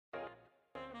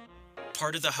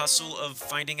part of the hustle of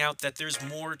finding out that there's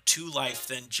more to life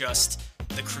than just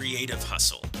the creative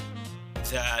hustle.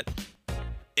 That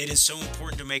it is so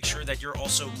important to make sure that you're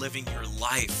also living your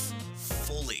life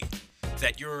fully.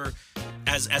 That you're,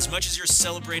 as much as you're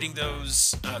celebrating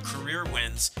those career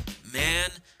wins,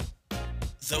 man,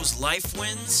 those life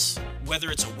wins, whether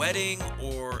it's a wedding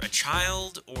or a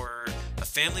child or a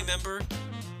family member,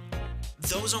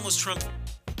 those almost trump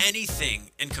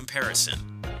anything in comparison.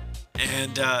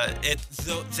 And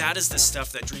that is the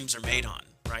stuff that dreams are made on,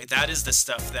 right? That is the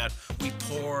stuff that we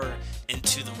pour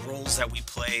into the roles that we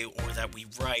play or that we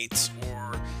write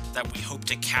or that we hope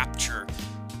to capture.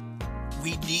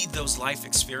 We need those life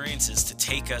experiences to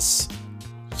take us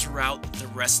throughout the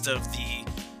rest of the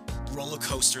roller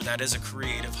coaster that is a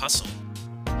creative hustle.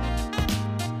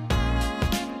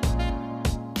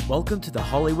 Welcome to the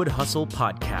Hollywood Hustle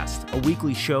Podcast, a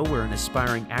weekly show where an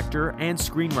aspiring actor and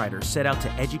screenwriter set out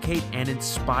to educate and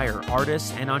inspire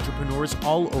artists and entrepreneurs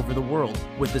all over the world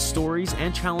with the stories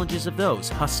and challenges of those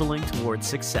hustling towards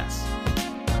success.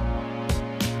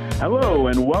 Hello,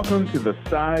 and welcome to The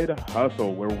Side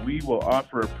Hustle, where we will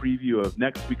offer a preview of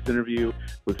next week's interview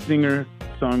with singer,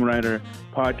 songwriter,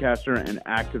 podcaster, and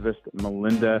activist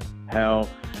Melinda Hell.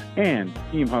 And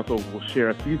Team Hustle will share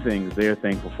a few things they are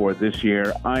thankful for this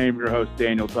year. I am your host,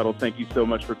 Daniel Tuttle. Thank you so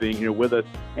much for being here with us.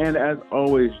 And as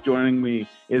always, joining me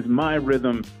is my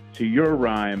rhythm to your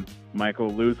rhyme,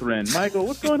 Michael Lutheran. Michael,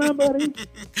 what's going on, buddy?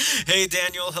 Hey,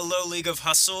 Daniel. Hello, League of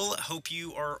Hustle. Hope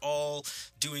you are all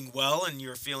doing well and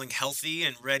you're feeling healthy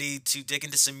and ready to dig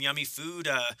into some yummy food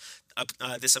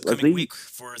this upcoming week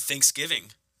for Thanksgiving.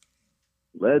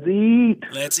 Let's eat.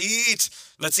 Let's eat.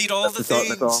 Let's eat all the things.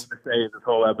 That's all I'm going to say this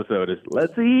whole episode is,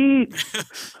 let's eat.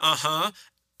 Uh-huh.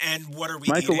 And what are we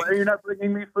Michael, eating? why are you not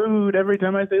bringing me food every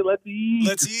time I say, let's eat?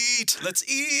 Let's eat. Let's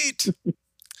eat.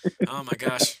 Oh, my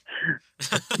gosh.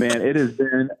 Man, it has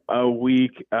been a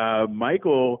week.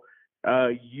 Michael,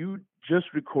 you just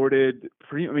recorded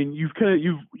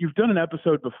you've done an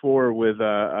episode before with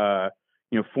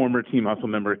former Team Hustle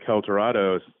member Kel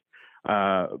Dorados,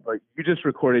 but you just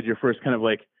recorded your first kind of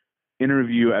like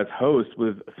interview as host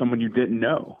with someone you didn't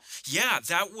know. Yeah,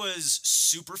 that was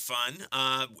super fun.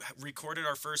 Recorded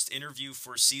our first interview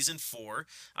for season 4.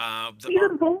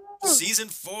 Season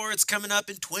 4, it's coming up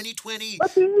in 2020.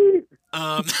 Let's eat.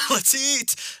 Let's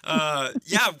eat.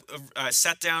 I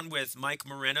sat down with Mike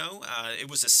Moreno. It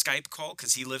was a Skype call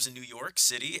because he lives in New York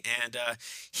City, and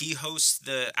he hosts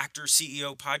the Actor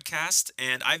CEO podcast,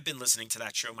 and I've been listening to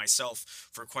that show myself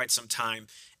for quite some time.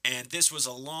 And this was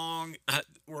a long,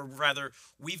 or rather,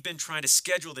 we've been trying to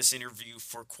schedule this interview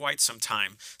for quite some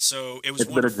time. So it was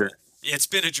wonderful. It's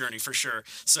been a journey for sure.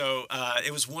 So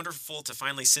it was wonderful to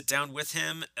finally sit down with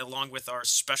him along with our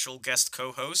special guest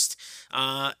co-host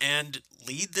and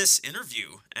lead this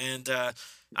interview. And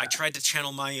I tried to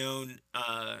channel my own,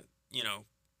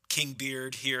 King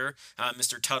Beard here,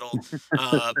 Mr. Tuttle.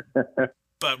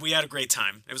 But we had a great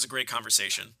time. It was a great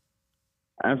conversation.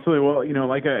 Absolutely. Well,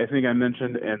 like I think I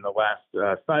mentioned in the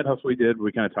last side hustle we did,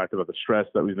 we kind of talked about the stress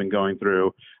that we've been going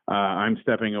through. I'm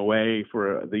stepping away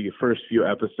for the first few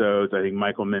episodes. I think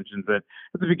Michael mentions it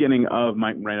at the beginning of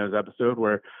Mike Moreno's episode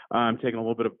where I'm taking a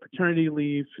little bit of paternity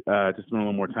leave to spend a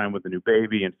little more time with the new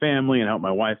baby and family and help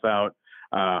my wife out.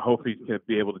 Hopefully to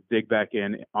be able to dig back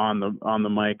in on the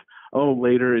mic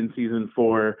later in season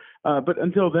 4. But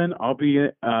until then, I'll be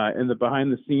in the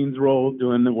behind the scenes role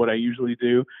doing what I usually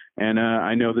do. And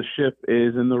I know the ship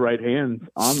is in the right hands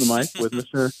on the mic with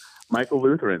Mr. Michael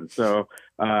Lutheran. So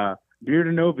beard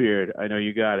or no beard, I know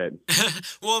you got it.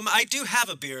 Well, I do have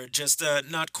a beard, just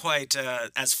not quite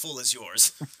as full as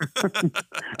yours. All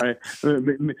right.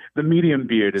 The medium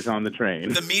beard is on the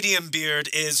train. The medium beard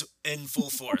is in full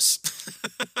force.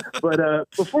 But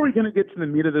before we're going to get to the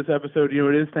meat of this episode,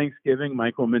 it is Thanksgiving.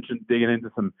 Michael mentioned digging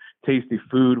into some tasty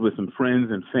food with some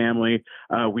friends and family.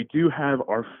 We do have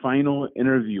our final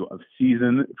interview of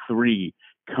season 3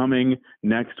 coming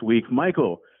next week.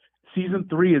 Michael, season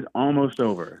 3 is almost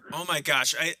over. Oh my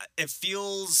gosh. It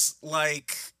feels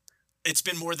like it's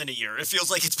been more than a year. It feels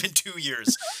like it's been 2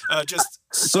 years. Just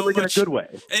so like much. In a good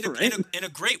way. In a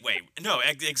great way. No,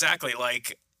 exactly.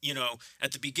 Like,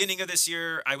 at the beginning of this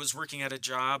year, I was working at a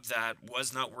job that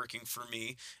was not working for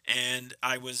me, and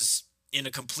I was in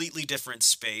a completely different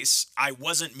space. I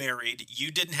wasn't married. You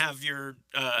didn't have your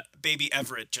baby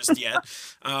Everett just yet.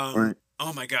 Right.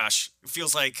 Oh my gosh, it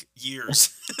feels like years.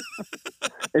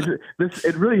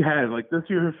 It really has. Like this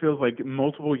year feels like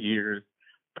multiple years.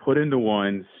 put into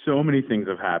one. So many things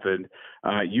have happened.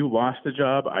 You lost a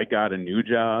job. I got a new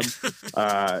job.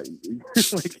 Like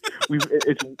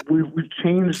we've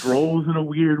changed roles in a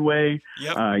weird way.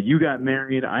 Yep. You got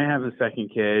married. I have a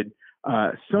second kid.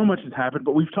 So much has happened,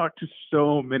 but we've talked to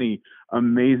so many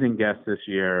amazing guests this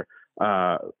year,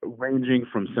 ranging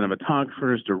from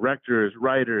cinematographers, directors,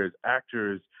 writers,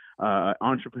 actors,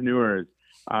 entrepreneurs,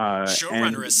 showrunner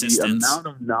and assistants. The amount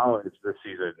of knowledge this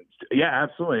season. Yeah,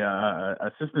 absolutely.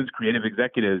 Assistants, creative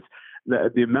executives.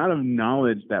 The amount of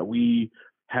knowledge that we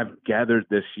have gathered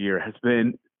this year has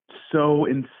been so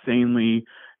insanely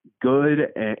good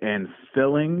and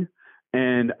filling.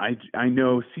 And I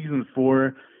know season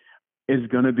 4 is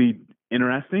going to be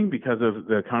interesting because of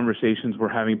the conversations we're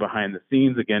having behind the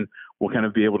scenes. Again, we'll kind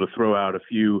of be able to throw out a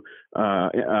few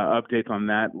updates on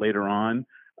that later on.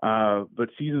 But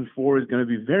season 4 is going to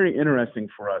be very interesting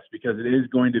for us because it is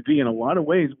going to be, in a lot of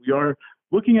ways, we are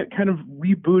looking at kind of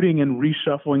rebooting and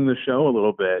reshuffling the show a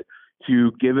little bit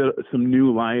to give it some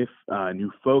new life,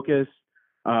 new focus,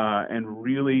 and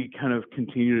really kind of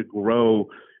continue to grow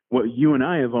what you and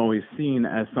I have always seen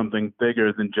as something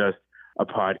bigger than just a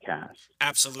podcast.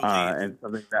 Absolutely. And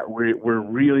something that we're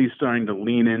really starting to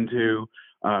lean into,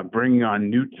 bringing on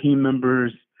new team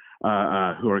members who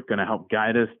are going to help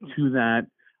guide us to that.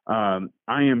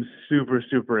 I am super,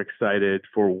 super excited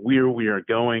for where we are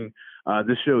going.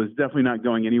 This show is definitely not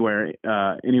going anywhere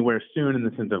soon in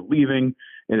the sense of leaving.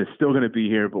 It is still going to be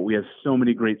here, but we have so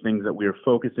many great things that we are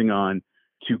focusing on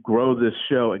to grow this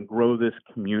show and grow this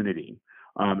community.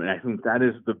 And I think that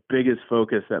is the biggest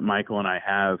focus that Michael and I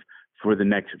have for the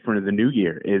new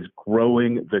year, is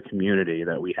growing the community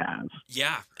that we have.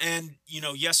 Yeah. And,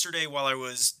 yesterday while I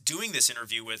was doing this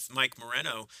interview with Mike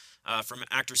Moreno from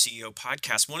Actor CEO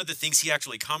Podcast, one of the things he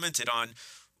actually commented on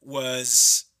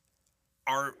was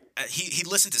he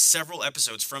listened to several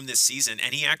episodes from this season,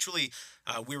 and he actually,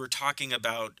 we were talking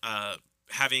about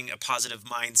having a positive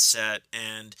mindset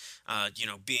and,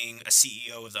 being a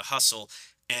CEO of the hustle.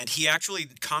 And he actually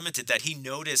commented that he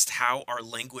noticed how our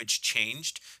language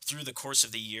changed through the course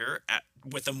of the year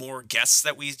with the more guests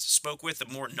that we spoke with, the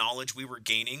more knowledge we were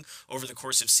gaining over the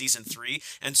course of season 3.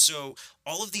 And so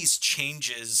all of these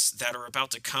changes that are about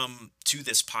to come to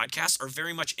this podcast are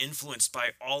very much influenced by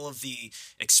all of the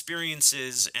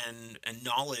experiences and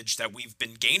knowledge that we've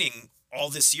been gaining all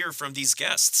this year from these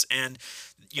guests. And,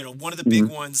 one of the big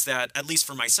ones that, at least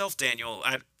for myself, Daniel,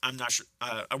 I'm not sure,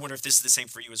 I wonder if this is the same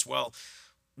for you as well.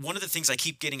 One of the things I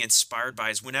keep getting inspired by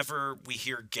is whenever we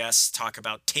hear guests talk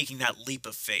about taking that leap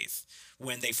of faith,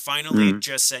 when they finally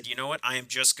just said, you know what, I am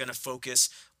just going to focus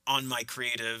on my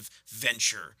creative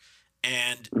venture.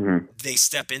 And they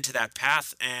step into that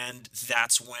path, and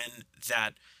that's when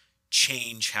that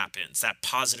change happens, that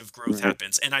positive growth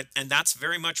happens. And that's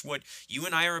very much what you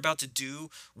and I are about to do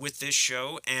with this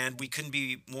show. And we couldn't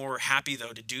be more happy,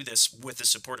 though, to do this with the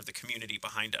support of the community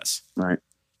behind us. Right.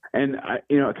 And,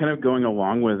 kind of going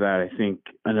along with that, I think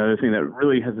another thing that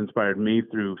really has inspired me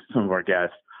through some of our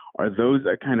guests are those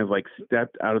that kind of like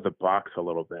stepped out of the box a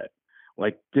little bit,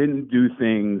 like didn't do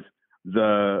things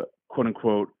the quote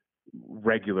unquote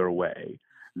regular way,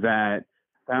 that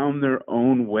found their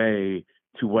own way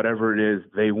to whatever it is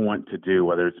they want to do,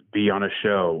 whether it's be on a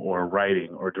show or writing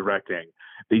or directing.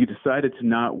 They decided to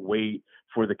not wait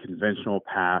for the conventional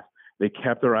path. They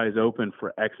kept their eyes open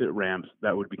for exit ramps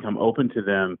that would become open to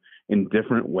them in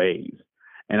different ways.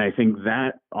 And I think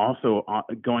that also,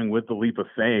 going with the leap of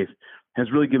faith,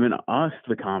 has really given us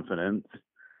the confidence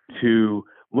to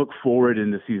look forward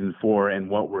into season 4 and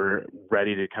what we're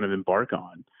ready to kind of embark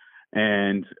on.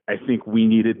 And I think we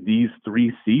needed these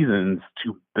 3 seasons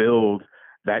to build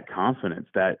that confidence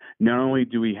that not only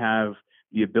do we have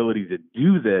the ability to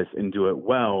do this and do it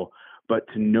well, but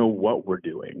to know what we're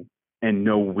doing and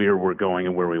know where we're going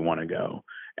and where we want to go.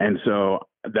 And so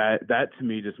that to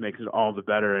me just makes it all the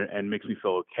better and makes me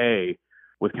feel okay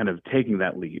with kind of taking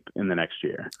that leap in the next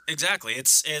year. Exactly.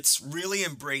 It's really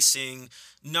embracing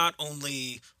not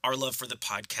only our love for the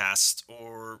podcast,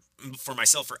 or for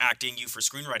myself for acting, you for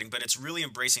screenwriting, but it's really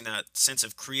embracing that sense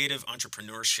of creative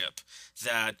entrepreneurship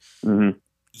that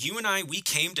you and I, we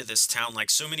came to this town like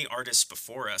so many artists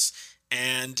before us,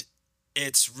 and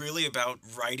it's really about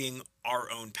writing our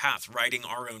own path, writing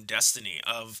our own destiny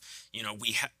of,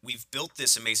 we've built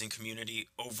this amazing community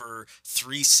over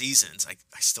 3 seasons. I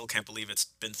still can't believe it's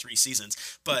been 3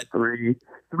 seasons, but 3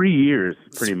 years,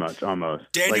 pretty much, almost.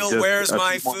 Daniel, like where's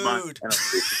my food?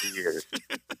 Years.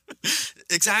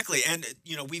 Exactly. And,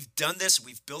 we've done this,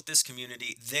 we've built this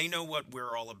community. They know what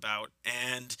we're all about.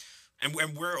 And And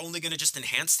we're only going to just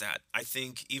enhance that. I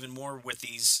think even more with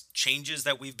these changes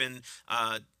that we've been,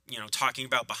 talking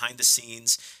about behind the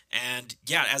scenes. And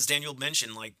yeah, as Daniel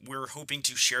mentioned, like we're hoping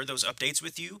to share those updates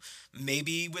with you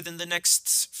maybe within the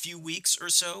next few weeks or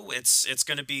so. It's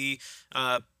going to be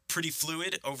pretty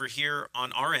fluid over here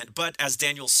on our end. But as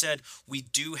Daniel said, we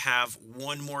do have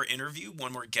one more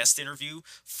guest interview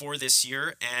for this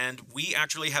year. And we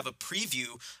actually have a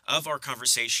preview of our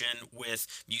conversation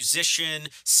with musician,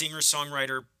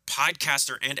 singer-songwriter,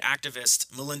 podcaster, and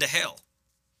activist Melinda Hale.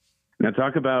 Now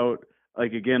talk about,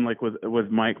 like, again, like with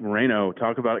Mike Moreno,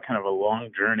 talk about kind of a long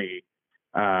journey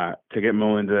to get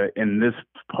Melinda in this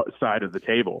side of the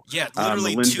table. Yeah,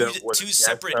 literally two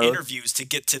separate interviews to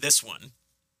get to this one.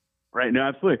 Right. No,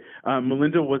 absolutely.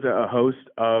 Melinda was a host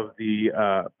of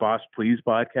the Boss Please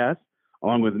podcast,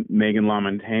 along with Megan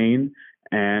LaMontagne,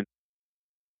 and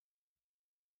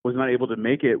was not able to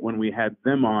make it when we had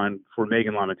them on for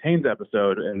Megan LaMontagne's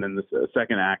episode. And then the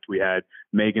second act, we had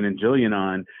Megan and Jillian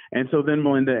on. And so then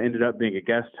Melinda ended up being a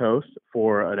guest host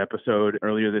for an episode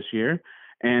earlier this year.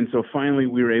 And so finally,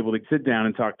 we were able to sit down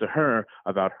and talk to her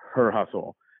about her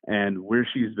hustle and where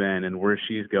she's been and where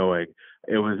she's going.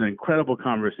 It was an incredible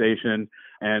conversation,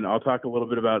 and I'll talk a little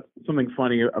bit about something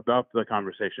funny about the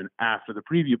conversation after the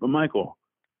preview. But Michael,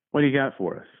 what do you got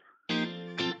for us?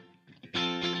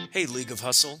 Hey, League of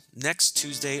Hustle. Next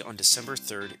Tuesday on December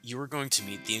 3rd, you are going to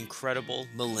meet the incredible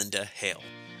Melinda Hale.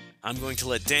 I'm going to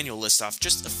let Daniel list off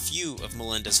just a few of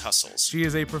Melinda's hustles. She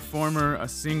is a performer, a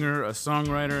singer, a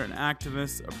songwriter, an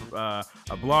activist,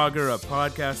 a blogger, a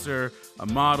podcaster, a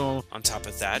model. On top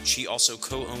of that, she also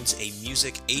co-owns a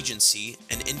music agency,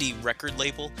 an indie record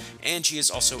label, and she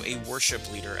is also a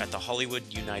worship leader at the Hollywood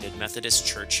United Methodist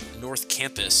Church North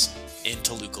Campus in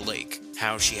Toluca Lake.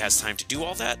 How she has time to do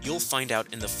all that, you'll find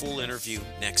out in the full interview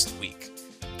next week.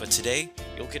 But today,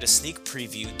 you'll get a sneak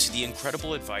preview to the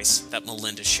incredible advice that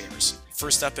Melinda shares.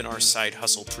 First up in our side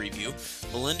hustle preview,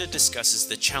 Melinda discusses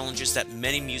the challenges that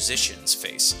many musicians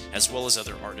face, as well as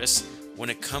other artists, when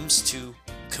it comes to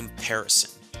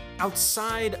comparison.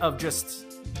 Outside of just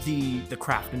the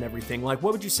craft and everything, like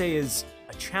what would you say is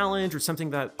a challenge or something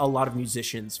that a lot of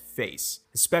musicians face?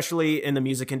 Especially in the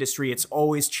music industry, it's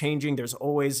always changing. There's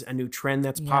always a new trend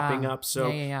that's popping up.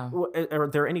 So are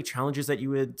there any challenges that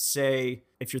you would say,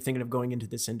 if you're thinking of going into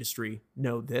this industry,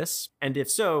 know this? And if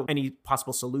so, any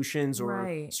possible solutions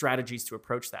or strategies to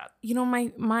approach that? You know,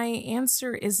 my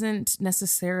answer isn't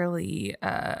necessarily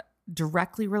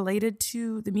directly related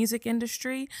to the music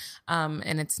industry.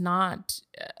 And it's not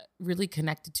really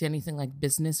connected to anything like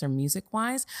business or music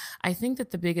wise. I think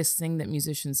that the biggest thing that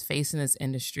musicians face in this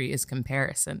industry is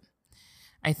comparison.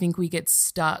 I think we get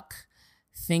stuck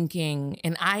thinking,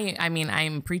 and I mean,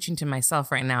 I'm preaching to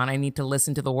myself right now and I need to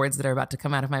listen to the words that are about to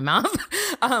come out of my mouth.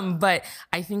 But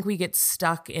I think we get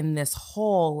stuck in this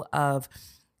hole of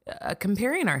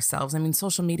comparing ourselves. I mean,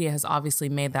 social media has obviously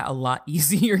made that a lot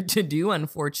easier to do,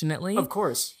 unfortunately. Of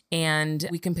course. And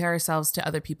we compare ourselves to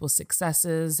other people's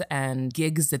successes and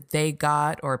gigs that they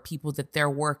got or people that they're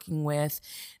working with,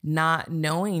 not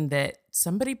knowing that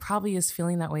somebody probably is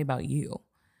feeling that way about you.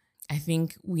 I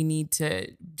think we need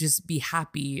to just be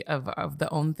happy of the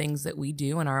own things that we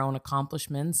do and our own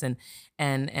accomplishments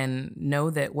and know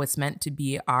that what's meant to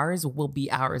be ours will be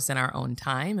ours in our own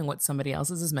time, and what somebody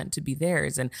else's is meant to be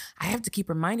theirs. And I have to keep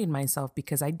reminding myself,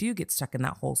 because I do get stuck in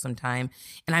that hole sometime.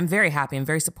 And I'm very happy and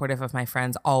very supportive of my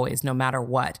friends always, no matter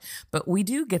what. But we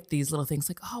do get these little things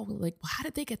like, oh, well, how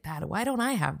did they get that? Why don't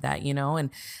I have that? You know, and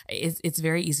it's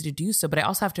very easy to do so. But I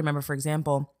also have to remember, for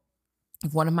example,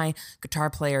 if one of my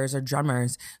guitar players or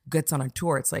drummers gets on a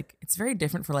tour, it's very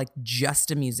different for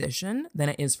just a musician than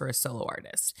it is for a solo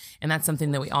artist. And that's something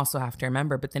that we also have to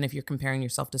remember. But then if you're comparing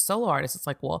yourself to solo artists, it's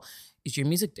like, well, is your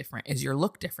music different? Is your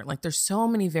look different? There's so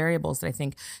many variables that I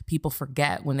think people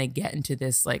forget when they get into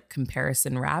this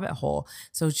comparison rabbit hole.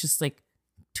 So it's just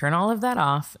turn all of that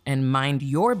off and mind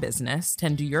your business,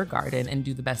 tend to your garden, and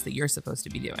do the best that you're supposed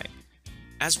to be doing.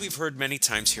 As we've heard many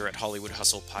times here at Hollywood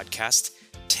Hustle Podcast,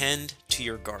 tend to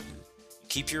your garden.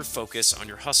 Keep your focus on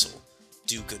your hustle.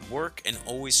 Do good work and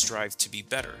always strive to be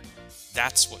better.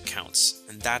 That's what counts,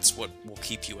 and that's what will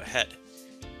keep you ahead.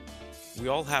 We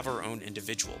all have our own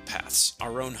individual paths,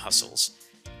 our own hustles.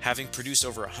 Having produced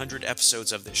over 100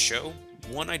 episodes of this show,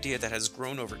 one idea that has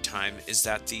grown over time is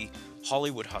that the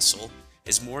Hollywood Hustle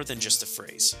is more than just a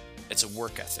phrase. It's a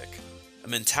work ethic, a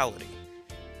mentality.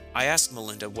 I asked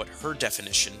Melinda what her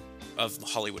definition of the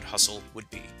Hollywood Hustle would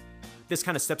be. This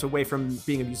kind of steps away from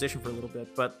being a musician for a little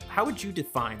bit, but how would you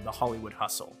define the Hollywood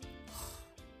Hustle?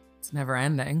 It's never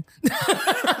ending.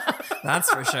 That's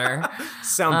for sure.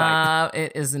 Soundbite.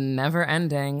 It is never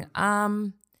ending.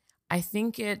 I I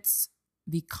think it's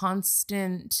the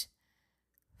constant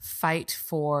fight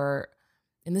for,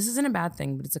 and this isn't a bad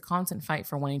thing, but it's a constant fight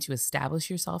for wanting to establish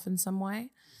yourself in some way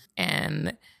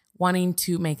and wanting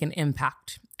to make an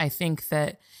impact. I think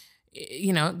that,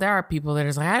 there are people that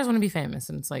are like, I just want to be famous.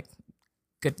 And it's like,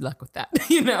 good luck with that,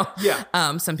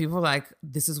 Yeah. Some people are like,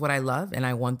 this is what I love and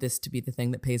I want this to be the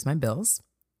thing that pays my bills.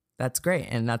 That's great.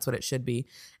 And that's what it should be.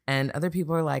 And other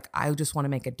people are like, I just want to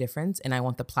make a difference and I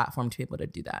want the platform to be able to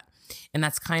do that. And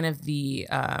that's kind of the,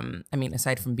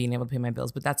 aside from being able to pay my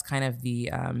bills, but that's kind of the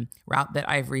route that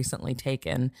I've recently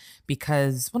taken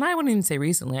because, I wouldn't even say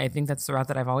recently, I think that's the route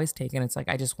that I've always taken. It's like,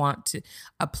 I just want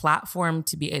a platform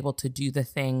to be able to do the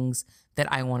things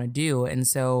that I want to do. And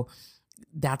so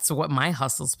that's what my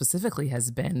hustle specifically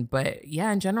has been. But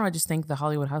yeah, in general, I just think the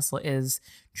Hollywood hustle is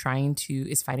fighting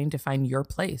to find your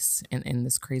place in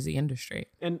this crazy industry.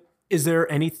 And is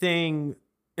there anything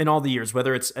in all the years,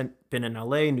 whether it's been in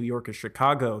LA, New York, or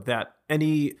Chicago, that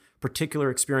any particular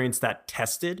experience that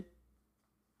tested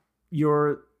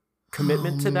your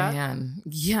commitment to that? Man.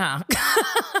 Yeah.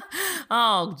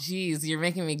 Oh, geez. You're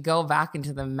making me go back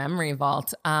into the memory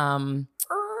vault.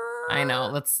 I know.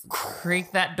 Let's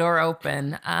creak that door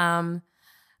open.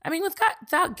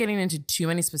 Without getting into too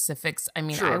many specifics,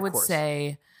 Sure, I would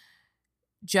say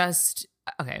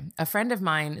okay. A friend of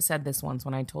mine said this once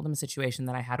when I told him a situation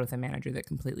that I had with a manager that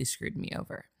completely screwed me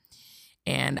over.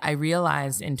 And I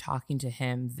realized in talking to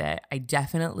him that I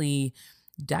definitely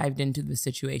dived into the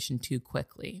situation too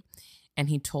quickly. And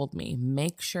he told me,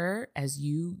 make sure as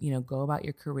you go about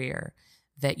your career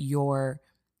that your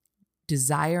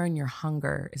desire and your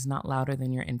hunger is not louder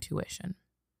than your intuition.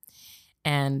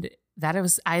 And that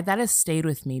has stayed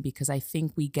with me because I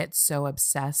think we get so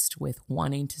obsessed with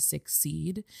wanting to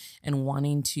succeed and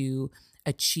wanting to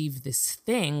achieve this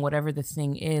thing, whatever the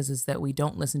thing is that we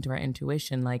don't listen to our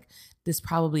intuition. Like, this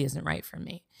probably isn't right for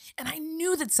me. And I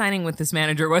knew that signing with this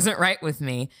manager wasn't right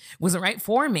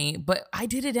for me, but I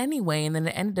did it anyway. And then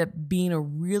it ended up being a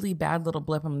really bad little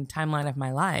blip on the timeline of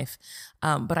my life.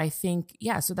 But I think,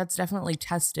 so that's definitely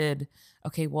tested.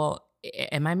 Okay, well,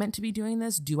 am I meant to be doing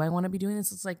this? Do I want to be doing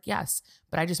this? It's like, yes,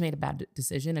 but I just made a bad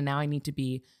decision. And now I need to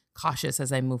be cautious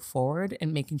as I move forward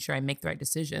and making sure I make the right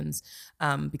decisions.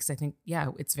 Because I think,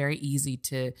 it's very easy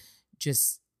to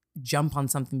just jump on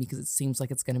something because it seems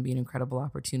like it's going to be an incredible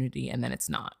opportunity and then it's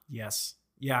not. Yes.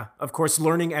 Yeah. Of course,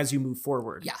 learning as you move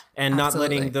forward. Yeah. And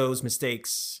absolutely. not letting those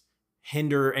mistakes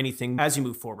hinder anything as you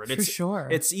move forward. For sure.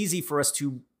 It's easy for us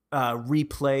to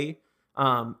replay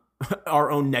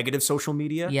our own negative social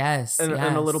media. Yes. And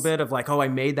a little bit of like, oh, I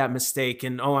made that mistake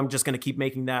and I'm just going to keep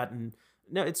making that. And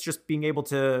no, it's just being able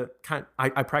to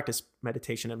I practice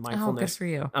meditation and mindfulness. Oh, good for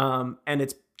you. And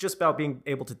it's just about being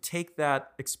able to take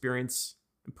that experience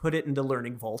and put it into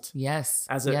learning vault. Yes.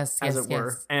 As it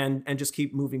were. And just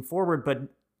keep moving forward, but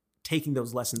taking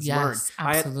those lessons learned.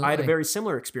 Absolutely. I had a very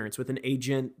similar experience with an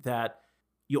agent that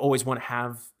you always want to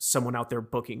have someone out there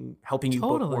helping you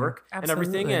book work and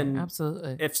everything. And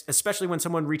absolutely. Especially when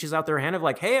someone reaches out their hand of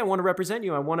like, hey, I want to represent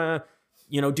you. I want to,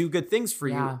 do good things for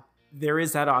you. There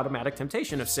is that automatic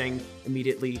temptation of saying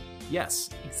immediately yes.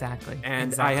 Exactly.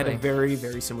 And I had a very,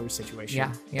 very similar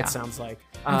situation. Yeah. It sounds like.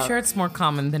 I'm sure it's more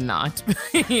common than not.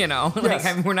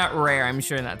 Yes. We're not rare, I'm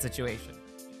sure, in that situation.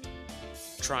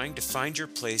 Trying to find your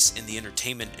place in the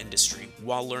entertainment industry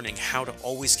while learning how to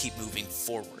always keep moving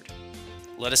forward.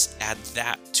 Let us add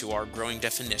that to our growing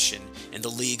definition in the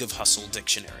League of Hustle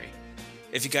Dictionary.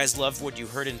 If you guys loved what you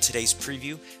heard in today's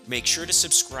preview, make sure to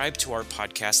subscribe to our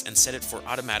podcast and set it for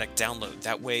automatic download.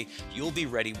 That way, you'll be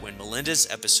ready when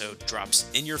Melinda's episode drops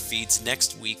in your feeds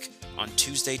next week on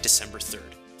Tuesday, December 3rd.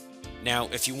 Now,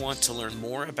 if you want to learn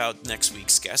more about next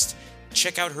week's guest,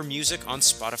 check out her music on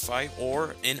Spotify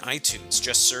or in iTunes.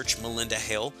 Just search Melinda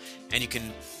Hale, and you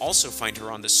can also find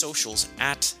her on the socials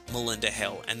at Melinda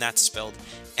Hale, and that's spelled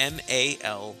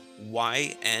MALYNDAHALE.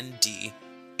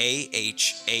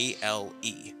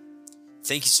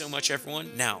 Thank you so much, everyone.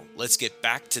 Now, let's get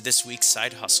back to this week's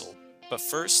side hustle. But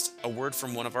first, a word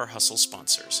from one of our hustle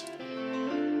sponsors.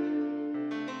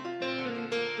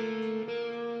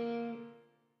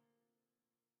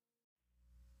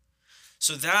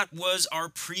 So that was our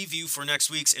preview for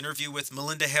next week's interview with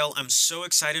Melinda Hale. I'm so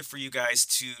excited for you guys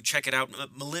to check it out.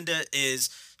 Melinda is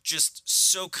just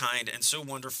so kind and so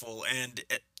wonderful. And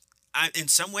in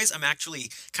some ways, I'm actually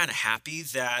kind of happy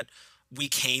that we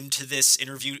came to this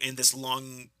interview in this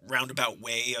long roundabout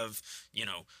way of,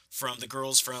 from the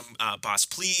girls from Boss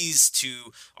Please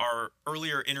to our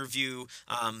earlier interview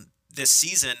this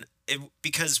season,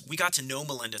 because we got to know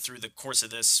Melinda through the course of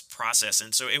this process.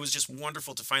 And so it was just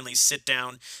wonderful to finally sit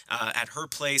down at her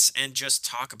place and just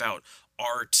talk about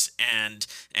art and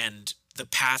the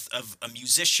path of a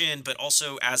musician, but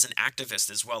also as an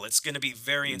activist as well. It's going to be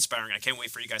very inspiring. I can't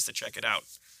wait for you guys to check it out.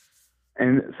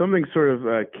 And something sort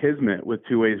of kismet with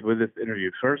Two Ways with this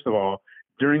interview. First of all,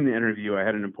 during the interview, I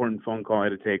had an important phone call I had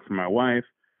to take from my wife,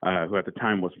 who at the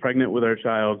time was pregnant with our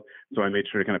child. So I made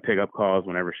sure to kind of pick up calls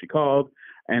whenever she called.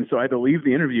 And so I had to leave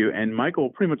the interview, and Michael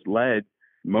pretty much led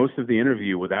most of the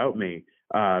interview without me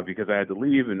because I had to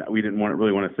leave, and we didn't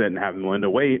really want to sit and have Melinda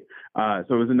wait. So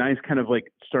it was a nice kind of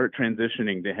like start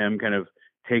transitioning to him kind of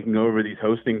taking over these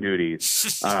hosting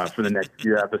duties for the next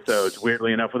few episodes,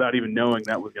 weirdly enough, without even knowing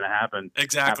that was going to happen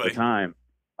exactly at the time.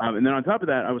 And then on top of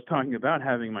that, I was talking about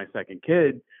having my second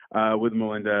kid with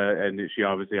Melinda, and she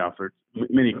obviously offered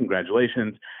many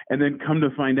congratulations. And then come to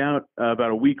find out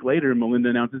about a week later, Melinda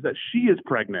announces that she is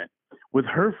pregnant with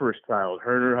her first child,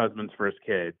 her and her husband's first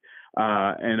kid.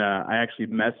 And I actually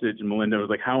messaged Melinda, was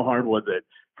like, how hard was it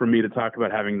for me to talk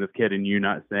about having this kid and you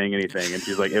not saying anything? And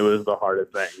she's like, it was the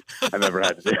hardest thing I've ever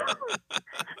had to do.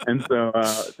 And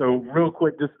so real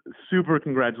quick, just super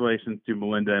congratulations to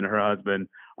Melinda and her husband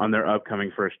on their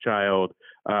upcoming first child.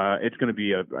 It's going to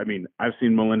be I've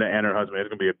seen Melinda and her husband. It's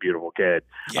going to be a beautiful kid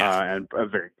and a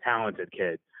very talented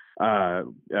kid.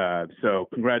 So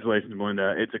congratulations,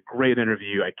 Melinda. It's a great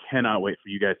interview. I cannot wait for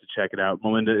you guys to check it out.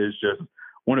 Melinda is just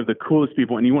one of the coolest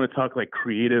people. And you want to talk like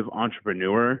creative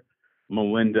entrepreneur,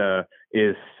 Melinda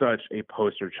is such a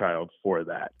poster child for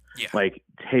that. Yeah. Like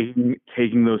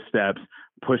taking those steps,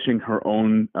 pushing her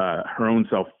own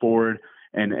self forward,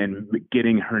 and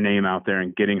getting her name out there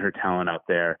and getting her talent out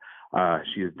there.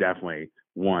 She is definitely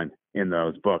one in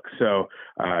those books. So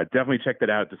definitely check that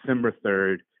out. December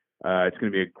 3rd. It's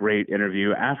going to be a great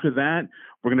interview. After that,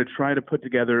 we're going to try to put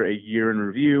together a year in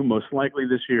review. Most likely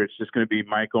this year, it's just going to be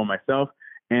Michael, myself,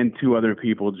 and 2 other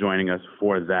people joining us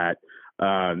for that,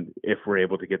 if we're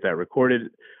able to get that recorded.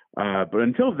 But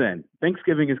until then,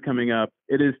 Thanksgiving is coming up.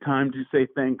 It is time to say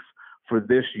thanks for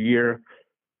this year.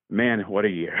 Man, what a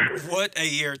year. What a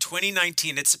year.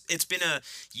 2019. It's been a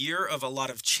year of a lot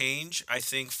of change, I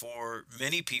think, for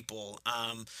many people.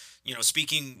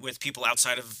 Speaking with people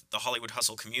outside of the Hollywood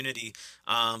Hustle community,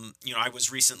 I was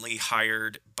recently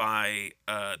hired by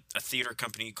a theater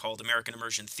company called American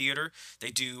Immersion Theater.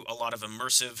 They do a lot of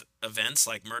immersive events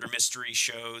like murder mystery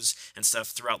shows and stuff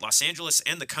throughout Los Angeles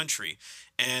and the country.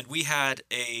 And we had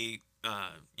a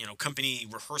company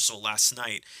rehearsal last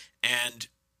night, and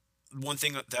one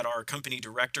thing that our company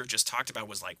director just talked about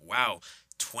was like, wow,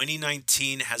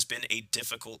 2019 has been a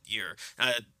difficult year.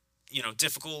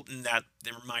 Difficult in that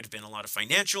there might have been a lot of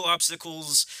financial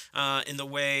obstacles in the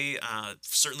way.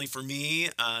 Certainly for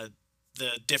me,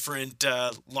 the different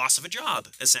loss of a job,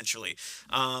 essentially.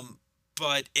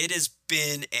 But it has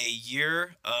been a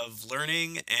year of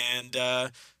learning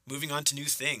and moving on to new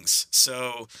things.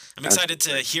 So I'm excited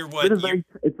to hear what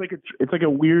it's like a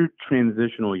weird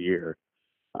transitional year.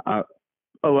 A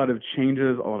lot of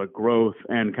changes, a lot of growth,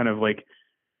 and kind of like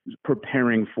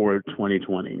preparing for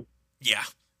 2020.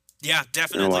 Yeah,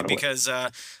 definitely. Because I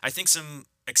think some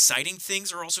exciting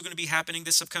things are also going to be happening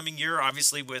this upcoming year,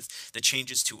 obviously with the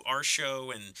changes to our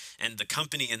show and the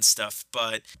company and stuff,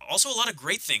 but also a lot of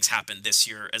great things happened this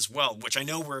year as well, which I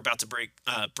know we're about to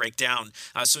break down.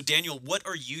 So Daniel, what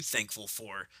are you thankful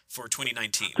for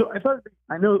 2019? So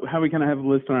I know how we kind of have a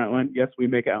list on our outline. Yes, we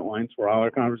make outlines for all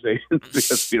our conversations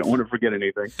because we don't want to forget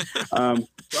anything. So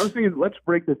I was thinking, let's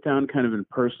break this down kind of in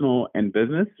personal and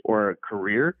business or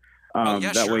career.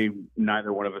 That way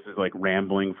neither one of us is like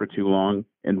rambling for too long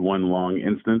in one long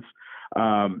instance.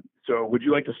 So would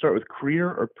you like to start with career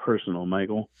or personal,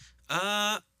 Michael?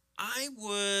 I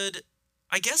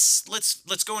guess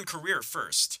let's go in career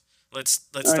first. Let's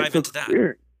dive into that.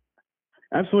 Career.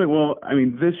 Absolutely. Well, I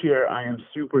mean, this year I am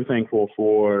super thankful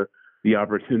for the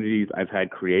opportunities I've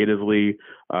had creatively.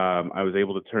 I was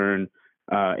able to turn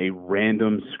a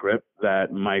random script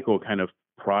that Michael kind of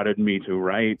prodded me to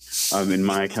write in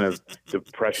my kind of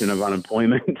depression of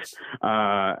unemployment.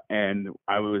 And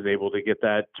I was able to get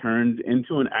that turned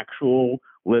into an actual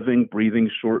living, breathing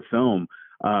short film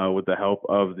with the help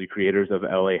of the creators of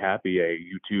LA Happy, a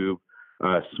YouTube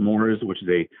S'mores, which is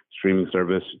a streaming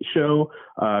service show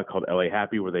called LA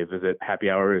Happy, where they visit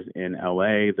happy hours in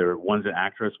LA. One's an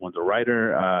actress, one's a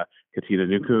writer, Katina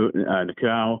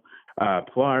Nukau,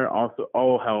 Pilar, also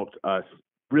all helped us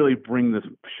really bring this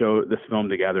film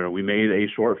together. We made a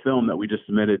short film that we just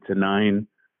submitted to 9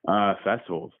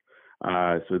 festivals.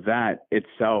 So that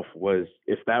itself was,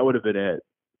 if that would have been it,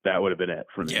 that would have been it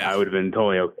for me. Yeah. I would have been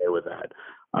totally okay with that.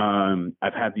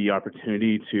 I've had the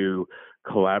opportunity to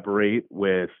collaborate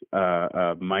with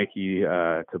Mikey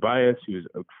Tobias, who's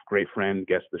a great friend,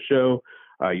 guest of the show,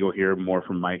 You'll hear more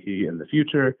from Mikey in the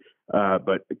future,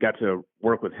 but got to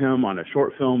work with him on a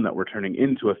short film that we're turning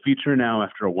into a feature now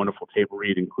after a wonderful table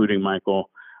read, including Michael.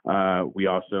 I'm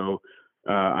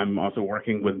also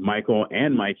working with Michael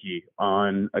and Mikey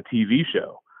on a TV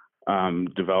show,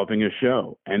 developing a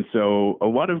show. And so a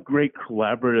lot of great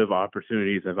collaborative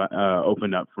opportunities have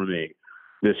opened up for me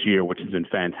this year, which has been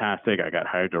fantastic. I got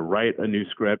hired to write a new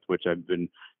script, which I've been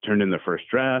turned in the first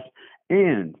draft.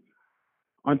 And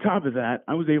on top of that,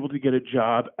 I was able to get a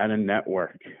job at a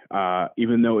network.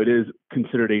 Even though it is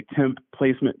considered a temp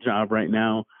placement job right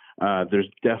now, there's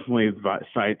definitely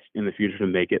sites in the future to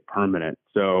make it permanent.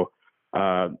 So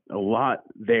a lot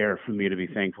there for me to be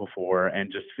thankful for,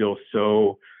 and just feel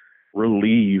so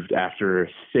relieved after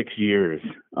 6 years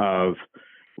of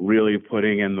really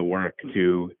putting in the work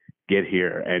to get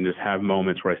here, and just have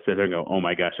moments where I sit there and go, oh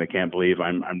my gosh, I can't believe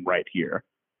I'm right here.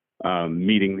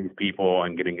 Meeting these people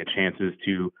and getting a chances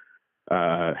to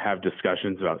have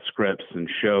discussions about scripts and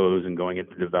shows and going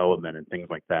into development and things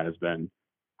like that has been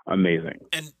amazing.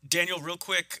 And Daniel, real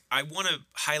quick, I want to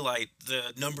highlight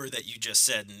the number that you just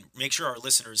said and make sure our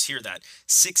listeners hear that.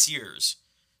 6 years.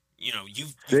 You know,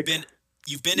 you've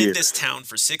been in this town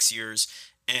for 6 years,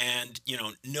 and you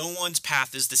know, no one's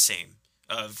path is the same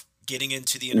of getting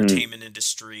into the entertainment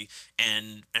industry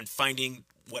and finding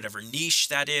whatever niche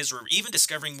that is, or even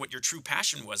discovering what your true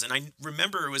passion was. And I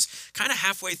remember it was kind of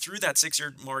halfway through that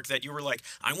 6-year mark that you were like,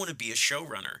 I want to be a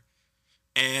showrunner.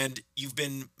 And you've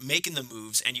been making the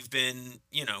moves, and you've been,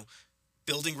 you know,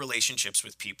 building relationships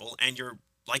with people, and you're,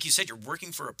 like you said, you're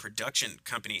working for a production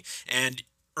company. And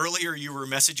earlier you were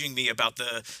messaging me about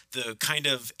the kind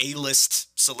of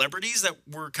A-list celebrities that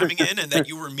were coming in and that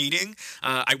you were meeting.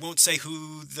 I won't say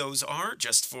who those are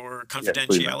just for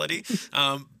confidentiality.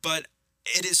 But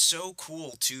it is so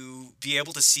cool to be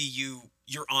able to see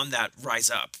you're on that rise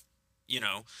up. You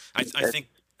know, I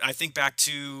think back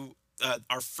to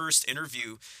our first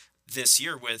interview this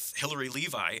year with Hillary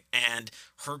Levi and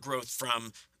her growth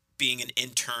from being an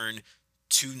intern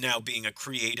to now being a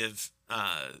creative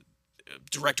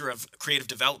director of creative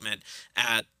development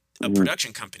at a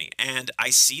production company. And I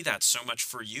see that so much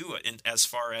for you as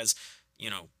far as, you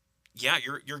know, yeah,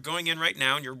 you're going in right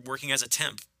now and you're working as a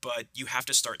temp, but you have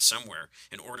to start somewhere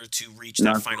in order to reach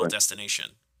that final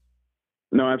destination.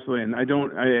 No, absolutely.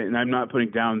 And I'm not putting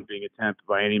down being a temp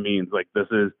by any means. Like,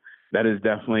 that is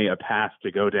definitely a path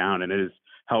to go down, and it has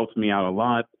helped me out a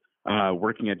lot.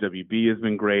 Working at WB has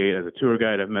been great. As a tour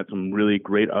guide, I've met some really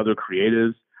great other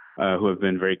creatives who have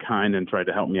been very kind and tried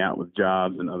to help me out with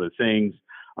jobs and other things.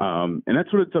 And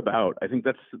that's what it's about. I think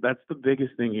that's the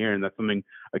biggest thing here. And that's something,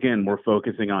 again, we're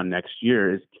focusing on next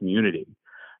year is community.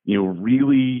 You know,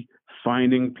 really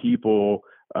finding people,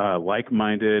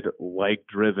 like-minded,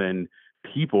 like-driven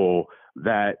people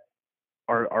that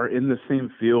are in the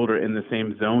same field or in the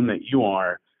same zone that you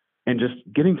are, and just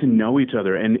getting to know each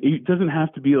other. And it doesn't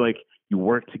have to be like you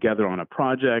work together on a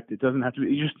project. It doesn't have to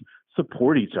be, you just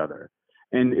support each other.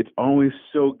 And it's always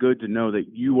so good to know that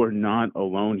you are not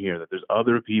alone here, that there's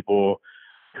other people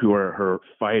who are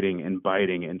fighting and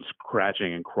biting and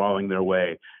scratching and crawling their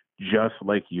way just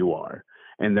like you are.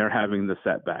 And they're having the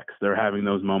setbacks. They're having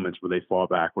those moments where they fall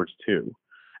backwards too.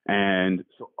 And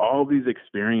so all these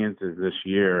experiences this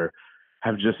year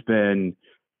have just been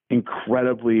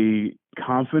incredibly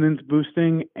confidence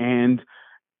boosting and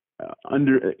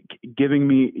giving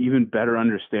me even better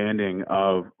understanding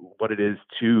of what it is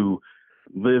to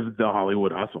live the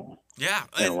Hollywood hustle. Yeah.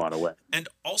 In a lot of ways. And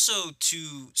also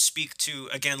to speak to,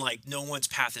 again, like, no one's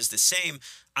path is the same.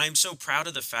 I'm so proud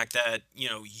of the fact that, you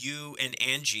know, you and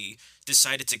Angie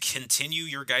decided to continue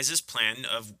your guys' plan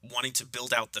of wanting to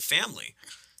build out the family.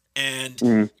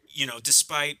 And, you know,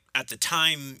 despite at the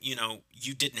time, you know,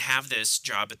 you didn't have this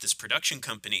job at this production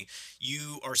company,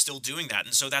 you are still doing that.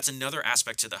 And so that's another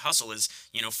aspect to the hustle is,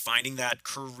 you know, finding that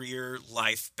career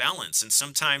life balance. And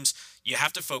sometimes you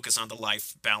have to focus on the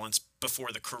life balance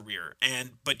before the career.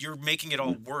 But you're making it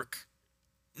all work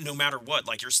no matter what.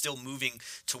 Like, you're still moving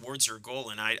towards your goal.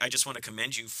 And I just want to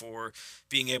commend you for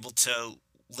being able to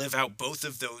live out both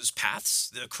of those paths,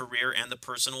 the career and the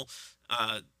personal,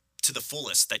 to the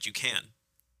fullest that you can.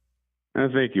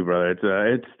 Thank you, brother.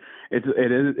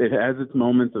 It has its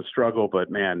moments of struggle, but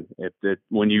man,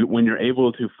 when you're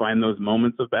able to find those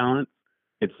moments of balance,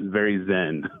 it's very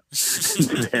zen. It's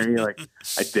very like,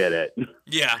 I did it.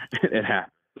 Yeah, it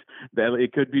happened.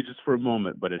 It could be just for a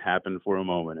moment, but it happened for a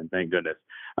moment, and thank goodness.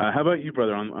 How about you,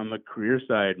 brother? On the career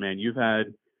side, man, you've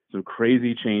had some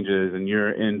crazy changes, and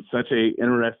you're in such a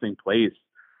interesting place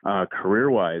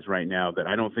career-wise right now that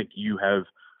I don't think you have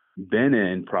been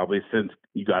in probably since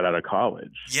you got out of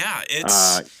college. Yeah,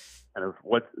 kind of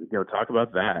talk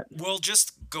about that. Well,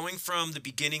 just going from the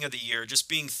beginning of the year, just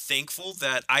being thankful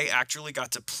that I actually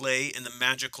got to play in the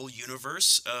magical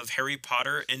universe of Harry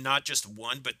Potter, and not just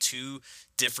one, but two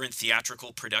different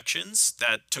theatrical productions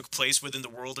that took place within the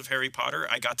world of Harry Potter.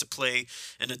 I got to play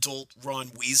an adult Ron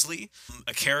Weasley,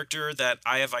 a character that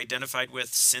I have identified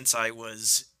with since I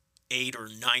was 8 or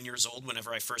 9 years old,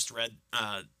 whenever I first read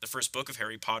the first book of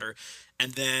Harry Potter.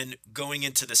 And then going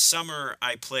into the summer,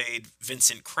 I played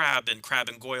Vincent Crabbe in Crabbe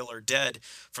and Goyle Are Dead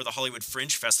for the Hollywood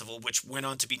Fringe Festival, which went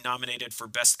on to be nominated for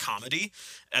Best Comedy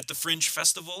at the Fringe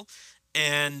Festival.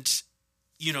 And,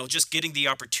 just getting the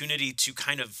opportunity to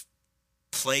kind of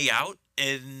play out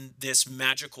in this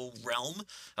magical realm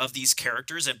of these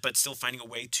characters, but still finding a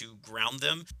way to ground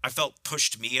them, I felt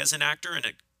pushed me as an actor, and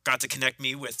it got to connect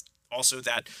me with also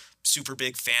that super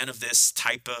big fan of this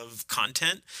type of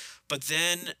content. But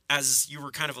then, as you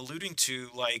were kind of alluding to,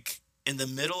 like in the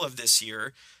middle of this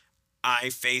year, I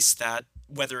faced that,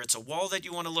 whether it's a wall that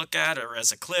you want to look at or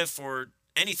as a cliff or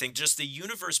anything, just the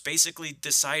universe basically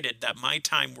decided that my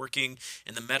time working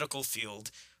in the medical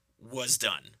field was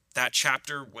done. That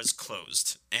chapter was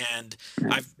closed, and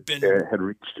it had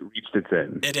reached its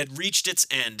end. It had reached its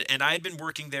end, and I had been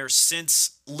working there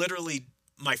since literally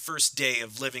my first day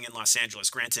of living in Los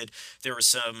Angeles. Granted, there were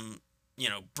some,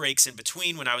 breaks in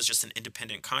between when I was just an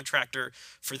independent contractor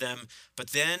for them.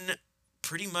 But then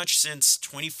pretty much since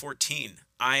 2014,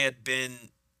 I had been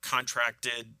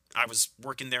contracted. I was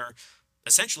working there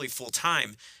essentially full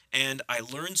time. And I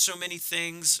learned so many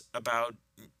things about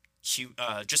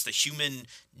just the human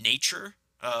nature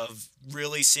of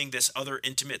really seeing this other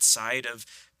intimate side of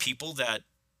people that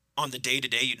on the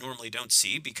day-to-day you normally don't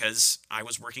see, because I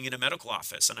was working in a medical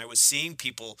office and I was seeing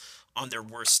people on their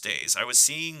worst days. I was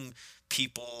seeing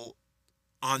people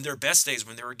on their best days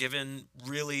when they were given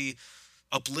really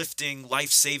uplifting,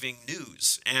 life-saving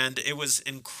news. And it was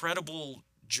an incredible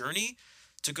journey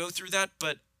to go through that,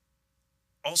 but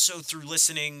also through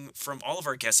listening from all of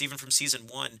our guests, even from season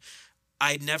 1,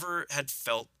 I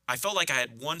felt like I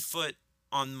had one foot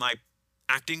on my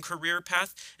acting career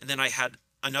path, and then I had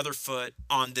another foot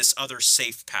on this other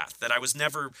safe path, that I was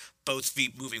never both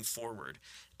feet moving forward.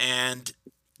 And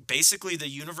basically the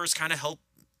universe kind of helped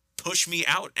push me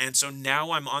out. And so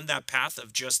now I'm on that path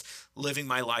of just living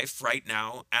my life right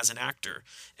now as an actor.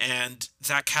 And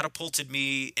that catapulted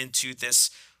me into this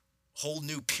whole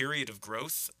new period of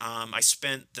growth. I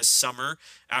spent the summer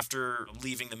after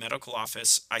leaving the medical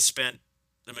office, I spent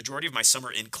the majority of my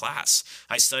summer in class.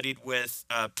 I studied with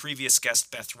previous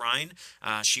guest Beth Ryan.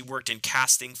 She worked in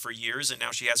casting for years, and now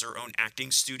she has her own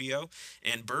acting studio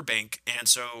in Burbank. And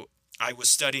so I was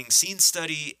studying scene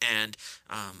study and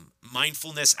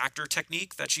mindfulness actor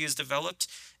technique that she has developed.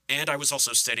 And I was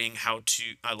also studying how to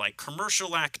like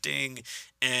commercial acting.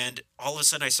 And all of a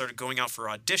sudden I started going out for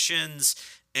auditions,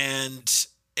 and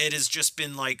it has just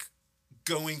been like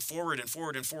going forward and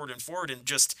forward and forward and forward, and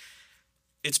just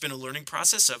it's been a learning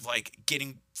process of like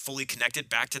getting fully connected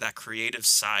back to that creative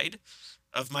side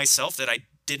of myself that I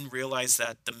didn't realize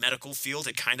that the medical field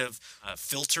had kind of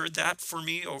filtered that for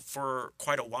me for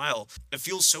quite a while. It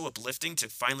feels so uplifting to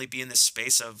finally be in this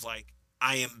space of like,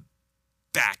 I am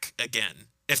back again,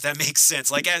 if that makes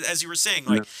sense. Like, as you were saying,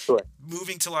 like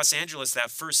moving to Los Angeles, that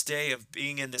first day of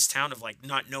being in this town of like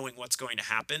not knowing what's going to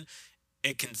happen,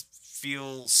 it can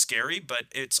feel scary, but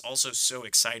it's also so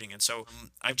exciting. And so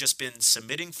I've just been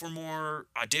submitting for more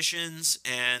auditions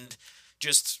and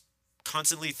just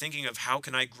constantly thinking of how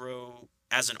can I grow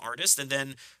as an artist. And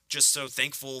then just so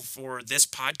thankful for this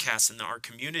podcast and our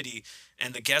community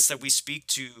and the guests that we speak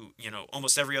to,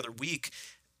 almost every other week,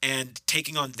 and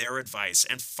taking on their advice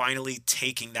and finally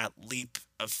taking that leap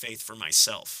of faith for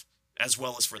myself as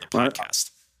well as for the podcast.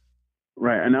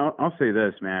 Right. And I'll say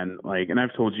this, man, like, and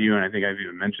I've told you, and I think I've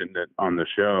even mentioned it on the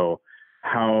show,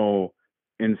 how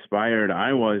inspired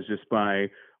I was just by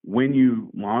when you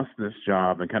lost this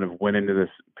job and kind of went into this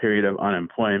period of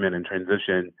unemployment and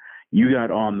transition, you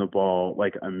got on the ball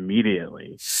like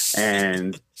immediately.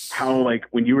 And how, like,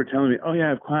 when you were telling me, oh yeah, I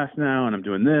have class now and I'm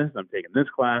doing this, I'm taking this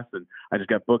class and I just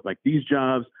got booked like these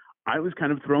jobs, I was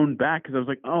kind of thrown back because I was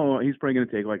like, oh, he's probably going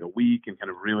to take like a week and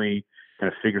kind of really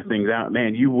kind of figure things out.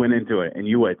 Man, you went into it and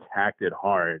you attacked it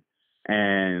hard.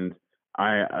 And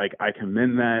I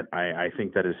commend that. I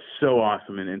think that is so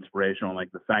awesome and inspirational.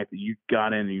 Like the fact that you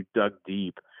got in and you dug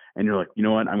deep and you're like, you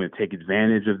know what, I'm going to take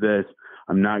advantage of this.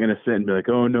 I'm not going to sit and be like,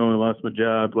 oh no, I lost my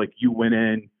job. Like, you went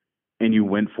in and you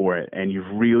went for it, and you've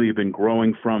really been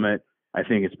growing from it. I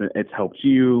think it's helped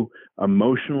you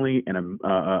emotionally and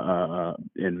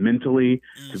mentally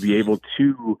to be able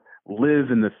to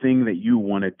live in the thing that you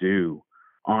want to do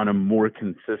on a more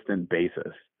consistent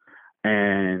basis.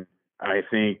 And I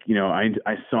think,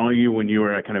 I saw you when you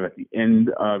were kind of at the end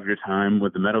of your time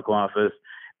with the medical office.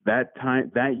 That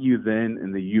time, that you then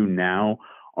and the you now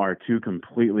are two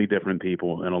completely different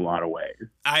people in a lot of ways.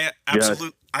 I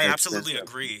absolutely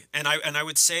agree. And I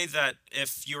would say that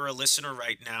if you're a listener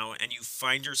right now and you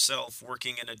find yourself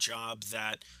working in a job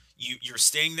that you're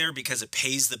staying there because it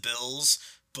pays the bills,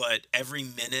 but every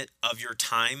minute of your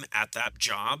time at that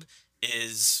job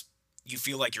is, you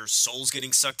feel like your soul's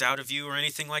getting sucked out of you or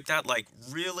anything like that, like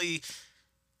really,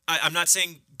 I'm not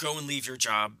saying go and leave your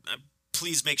job.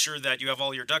 Please make sure that you have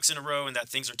all your ducks in a row and that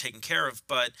things are taken care of.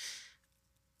 But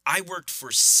I worked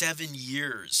for 7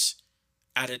 years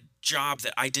at a job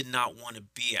that I did not want to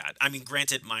be at. I mean,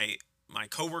 granted, my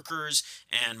coworkers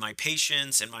and my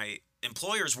patients and my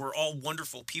employers were all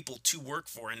wonderful people to work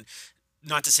for. And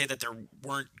not to say that there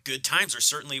weren't good times, there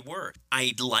certainly were.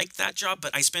 I liked that job,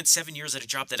 but I spent 7 years at a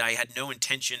job that I had no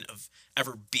intention of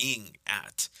ever being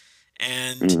at.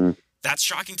 And that's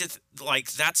shocking to,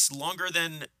 that's longer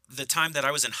than the time that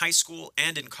I was in high school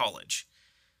and in college.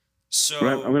 So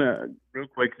right, I'm going to, real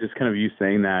quick, just kind of you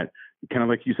saying that, kind of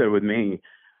like you said with me,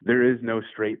 there is no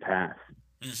straight path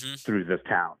through this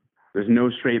town. There's no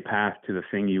straight path to the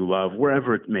thing you love,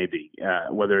 wherever it may be,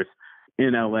 whether it's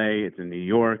in LA, it's in New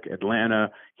York,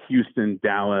 Atlanta, Houston,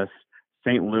 Dallas,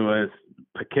 St. Louis,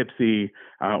 Poughkeepsie,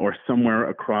 or somewhere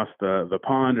across the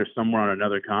pond or somewhere on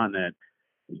another continent.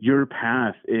 Your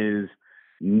path is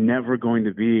never going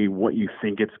to be what you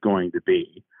think it's going to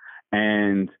be.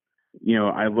 And,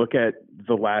 I look at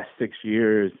the last 6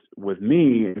 years with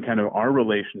me and kind of our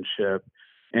relationship,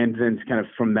 and then kind of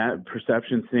from that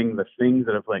perception, seeing the things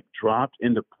that have dropped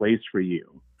into place for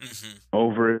you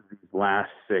over these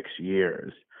last 6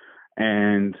 years,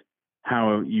 and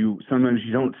how sometimes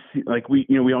you don't see,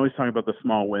 we always talk about the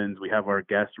small wins. We have our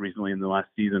guests recently in the last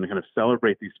season to kind of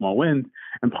celebrate these small wins.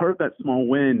 And part of that small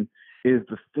win is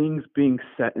the things being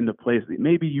set into place that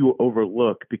maybe you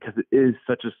overlook because it is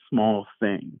such a small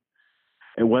thing.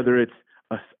 And whether it's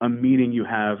a meeting you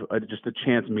have, just a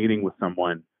chance meeting with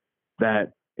someone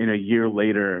that in a year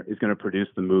later is going to produce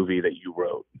the movie that you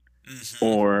wrote,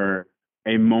 or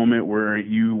a moment where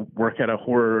you work at a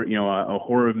horror, a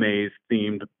horror maze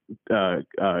themed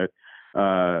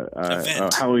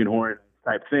Halloween horror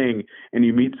type thing, and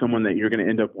you meet someone that you're going to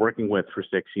end up working with for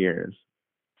 6 years.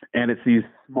 And it's these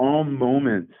small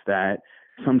moments that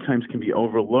sometimes can be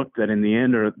overlooked that in the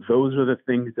end those are the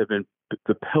things that have been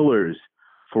the pillars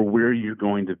for where you're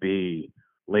going to be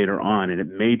later on. And it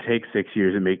may take 6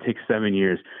 years, it may take 7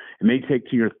 years, it may take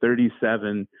to your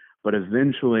 37, but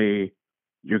eventually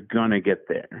you're gonna get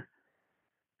there.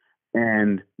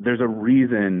 And there's a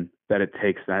reason that it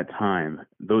takes that time.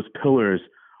 Those pillars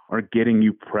are getting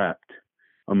you prepped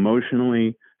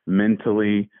emotionally,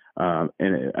 mentally,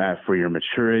 for your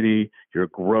maturity, your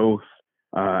growth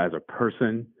as a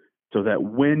person, so that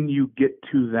when you get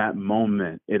to that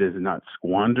moment, it is not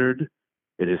squandered,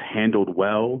 it is handled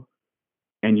well,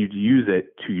 and you'd use it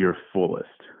to your fullest.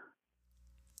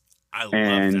 I love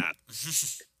that.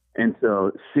 And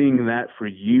so seeing that for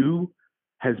you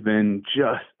has been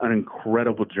just an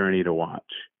incredible journey to watch.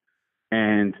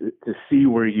 And to see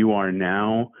where you are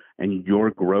now and your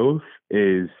growth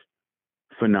is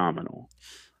phenomenal.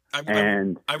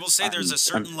 I will say there's a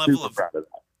certain level of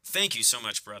thank you so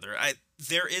much, brother.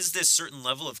 There is this certain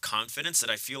level of confidence that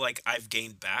I feel like I've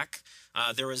gained back.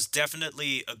 There was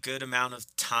definitely a good amount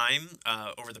of time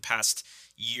over the past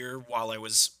year while I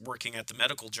was working at the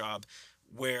medical job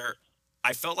where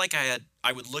I felt like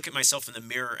I would look at myself in the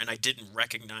mirror and I didn't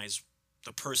recognize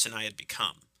the person I had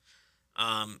become.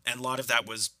 And a lot of that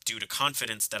was due to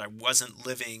confidence that I wasn't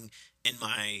living in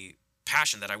my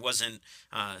passion, that I wasn't,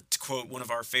 to quote one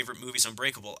of our favorite movies,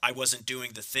 Unbreakable, I wasn't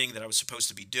doing the thing that I was supposed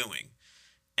to be doing.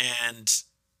 And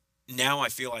now I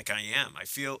feel like I am. I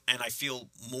feel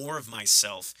more of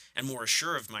myself and more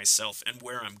assured of myself and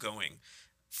where I'm going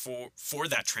for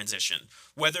that transition.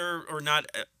 Whether or not,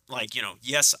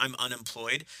 yes, I'm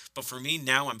unemployed, but for me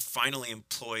now I'm finally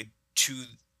employed to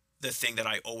the thing that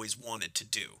I always wanted to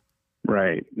do.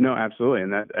 Right. No, absolutely.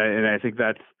 And I think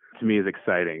that to me is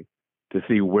exciting to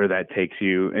see where that takes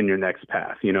you in your next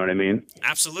path. You know what I mean?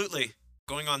 Absolutely.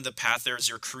 Going on the path, there's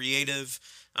your creative,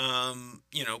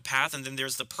 path, and then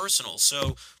there's the personal.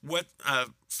 So what,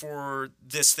 for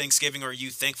this Thanksgiving, are you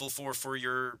thankful for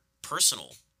your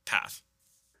personal path?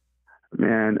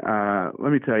 Man,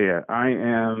 let me tell you, I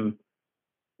am,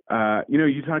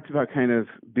 you talked about kind of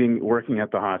working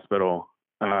at the hospital,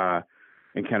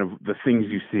 and kind of the things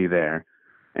you see there.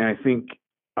 And I think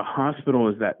a hospital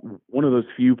is that one of those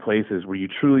few places where you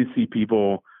truly see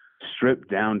people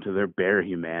stripped down to their bare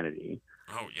humanity.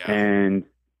 Oh, yeah. And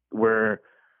where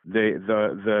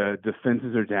the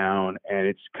defenses are down, and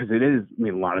it's because it is, I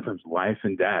mean, a lot of times life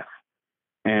and death.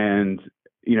 And,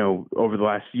 you know, over the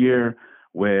last year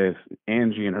with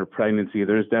Angie and her pregnancy,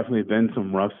 there's definitely been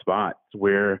some rough spots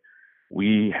where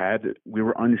we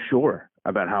were unsure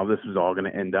about how this was all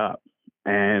going to end up.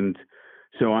 And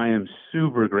so I am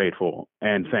super grateful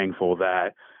and thankful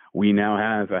that we now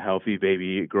have a healthy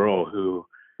baby girl who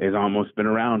has almost been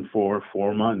around for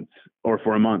 4 months, or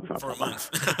for a month. For a month.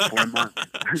 4 months.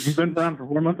 She's been around for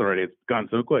 4 months already. It's gone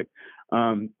so quick.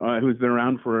 Who's been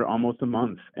around for almost a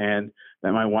month, and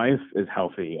that my wife is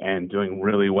healthy and doing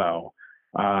really well.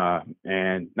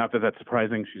 And not that that's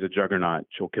surprising. She's a juggernaut.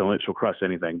 She'll kill it. She'll crush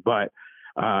anything. But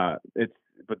all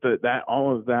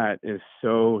of that is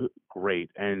so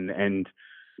great. And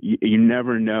you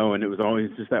never know. And it was always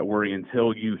just that worry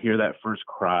until you hear that first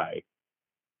cry.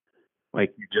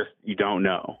 Like you don't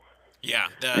know. Yeah.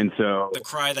 And so the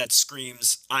cry that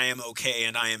screams, "I am okay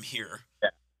and I am here."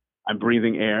 Yeah, I'm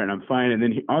breathing air and I'm fine. And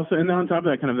then and then on top of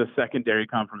that, kind of the secondary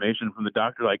confirmation from the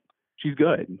doctor, like, she's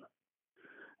good.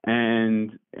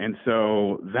 And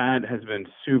so that has been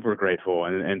super grateful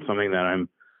and something that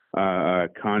I'm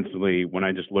constantly, when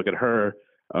I just look at her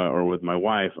or with my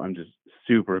wife, I'm just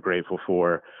super grateful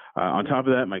for. On top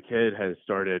of that, my kid has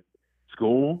started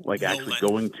school, like Nolan. Actually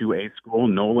going to a school.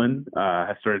 Nolan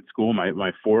has started school.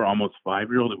 My 4, almost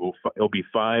 5-year-old, he'll be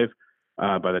 5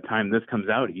 by the time this comes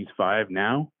out. He's 5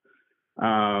 now.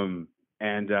 And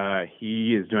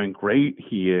he is doing great.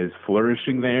 He is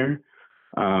flourishing there.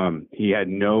 He had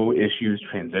no issues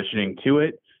transitioning to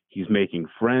it. He's making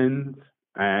friends.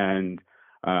 And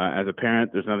as a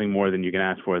parent, there's nothing more than you can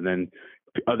ask for than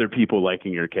other people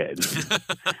liking your kid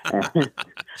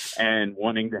and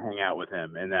wanting to hang out with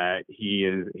him. And that he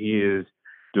is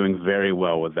doing very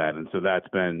well with that. And so that's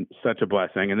been such a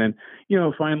blessing. And then, you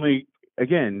know, finally,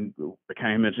 again, I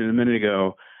kind of mentioned a minute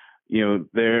ago, you know,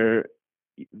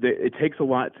 it takes a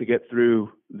lot to get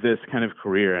through this kind of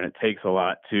career, and it takes a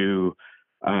lot to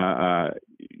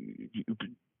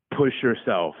push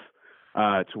yourself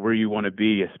to where you want to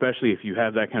be, especially if you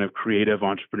have that kind of creative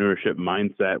entrepreneurship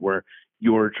mindset where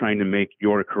you're trying to make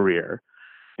your career.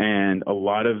 And a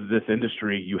lot of this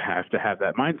industry, you have to have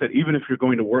that mindset. Even if you're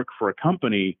going to work for a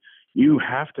company, you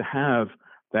have to have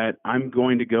that, I'm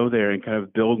going to go there and kind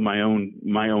of build my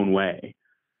own way.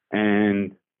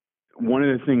 And one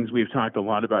of the things we've talked a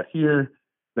lot about here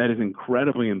that is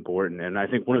incredibly important, and I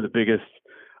think one of the biggest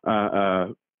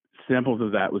samples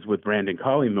of that was with Brandon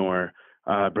Collymore.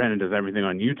 Brandon does everything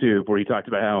on YouTube, where he talked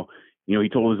about how, you know, he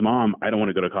told his mom, "I don't want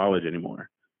to go to college anymore."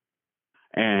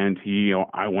 And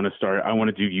I want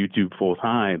to do YouTube full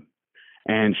time.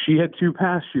 And she had 2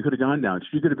 paths she could have gone down.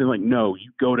 She could have been like, "No,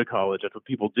 you go to college. That's what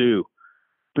people do."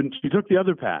 But she took the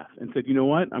other path and said, "You know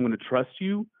what? I'm going to trust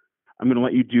you. I'm going to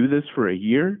let you do this for a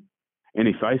year. And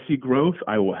if I see growth,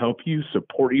 I will help you,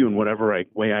 support you in whatever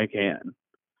way I can."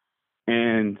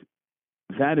 And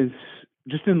that is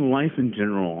just in life in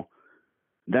general,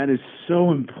 that is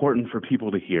so important for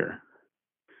people to hear.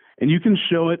 And you can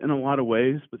show it in a lot of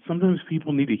ways, but sometimes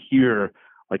people need to hear,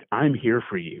 like, "I'm here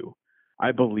for you.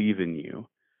 I believe in you."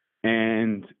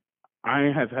 And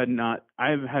I have not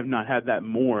had that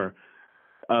more,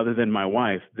 other than my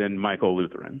wife, than Michael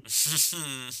Lutheran.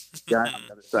 Guy on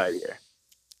the other side here.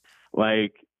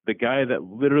 Like, the guy that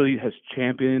literally has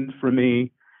championed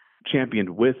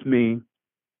with me,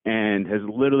 and has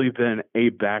literally been a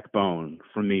backbone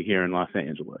for me here in Los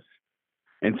Angeles.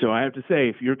 And so I have to say,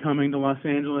 if you're coming to Los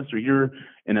Angeles, or you're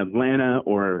in Atlanta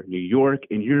or New York,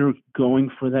 and you're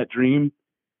going for that dream,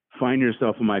 find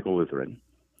yourself a Michael Lutheran,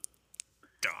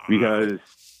 because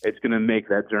it's going to make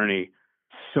that journey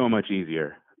so much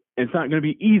easier. It's not going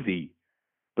to be easy,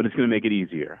 but it's going to make it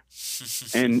easier.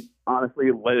 And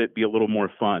honestly, let it be a little more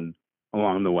fun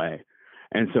along the way.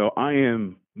 And so I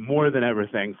am more than ever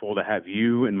thankful to have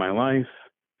you in my life,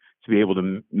 to be able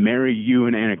to marry you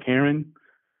and Anna Karen,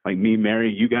 like me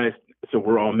marry you guys, so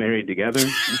we're all married together.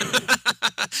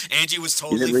 Angie was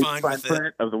totally fine with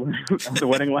it. Of the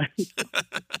wedding life.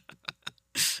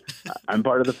 I'm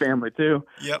part of the family too.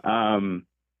 Yep.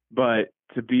 But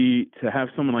to have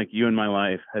someone like you in my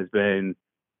life has been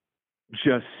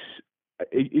just,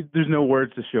 there's no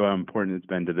words to show how important it's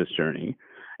been to this journey.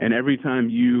 And every time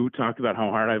you talk about how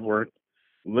hard I've worked,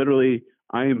 literally,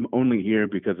 I am only here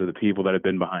because of the people that have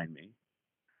been behind me.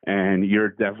 And you're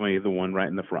definitely the one right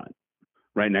in the front,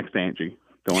 right next to Angie.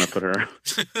 Don't want to put her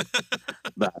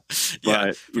back.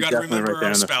 But we got to remember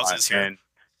our spouses here.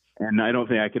 And I don't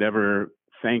think I could ever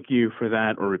thank you for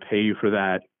that or repay you for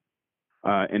that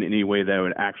in any way that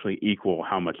would actually equal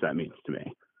how much that means to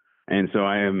me. And so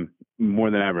I am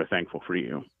more than ever thankful for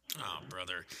you. Oh,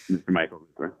 brother. Mr. Michael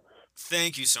Luther.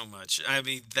 Thank you so much. I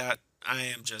mean, that I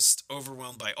am just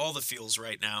overwhelmed by all the feels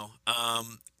right now.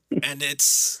 And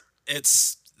it's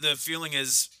the feeling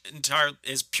is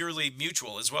purely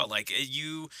mutual as well. Like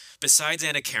you, besides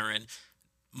Anna Karen,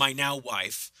 my now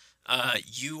wife,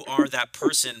 you are that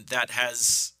person that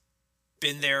has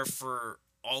been there for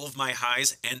all of my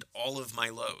highs and all of my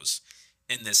lows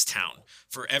in this town,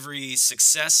 for every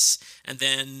success and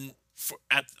then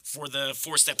for the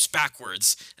four steps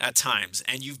backwards at times.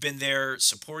 And you've been there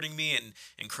supporting me and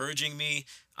encouraging me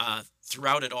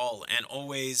throughout it all, and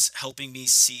always helping me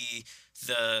see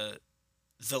the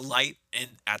light and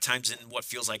at times in what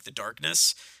feels like the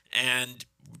darkness, and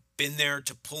been there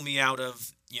to pull me out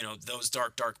of those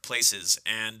dark places.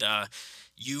 And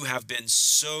you have been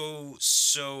so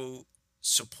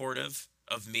supportive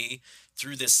of me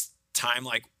through this time.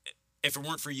 Like, if it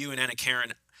weren't for you and Anna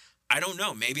Karen, I don't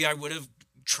know, maybe I would have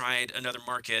tried another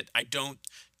market. I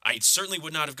certainly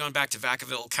would not have gone back to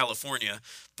Vacaville, California,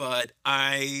 but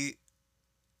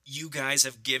you guys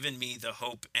have given me the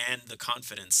hope and the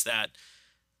confidence that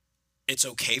it's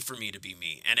okay for me to be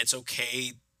me, and it's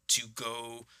okay to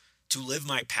go to live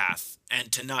my path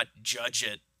and to not judge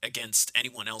it against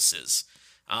anyone else's.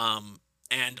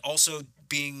 And also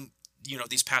being,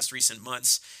 these past recent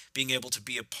months, being able to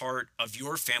be a part of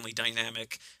your family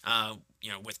dynamic,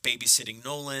 with babysitting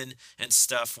Nolan and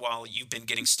stuff while you've been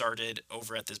getting started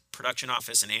over at the production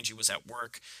office and Angie was at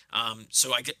work.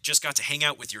 So I just got to hang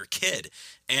out with your kid.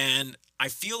 And I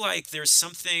feel like there's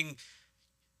something,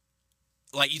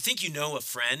 like, you think you know a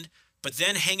friend, but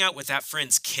then hang out with that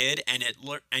friend's kid, and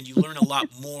you learn a lot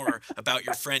more about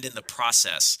your friend in the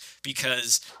process,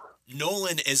 because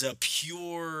Nolan is a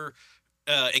pure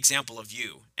example of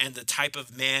you and the type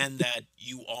of man that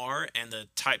you are, and the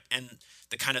type and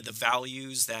the kind of the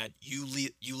values that you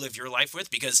live your life with,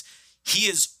 because he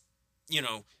is,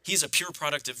 he's a pure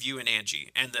product of you and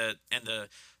Angie and the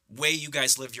way you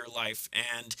guys live your life.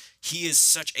 And he is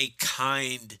such a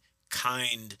kind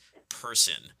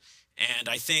person. And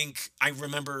I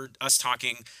remember us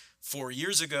talking 4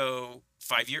 years ago,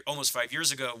 almost 5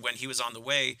 years ago, when he was on the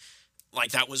way.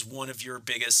 Like, that was one of your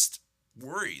biggest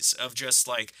worries, of just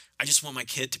like, I just want my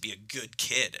kid to be a good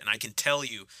kid. And I can tell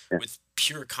you with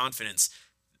pure confidence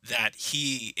that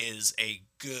he is a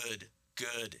good,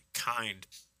 kind,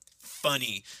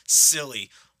 funny, silly,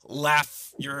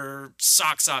 laugh your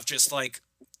socks off, just like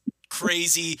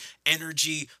crazy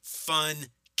energy, fun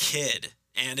kid.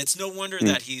 And it's no wonder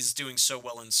that he's doing so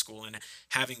well in school and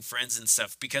having friends and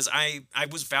stuff, because I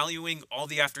was valuing all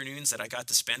the afternoons that I got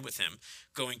to spend with him,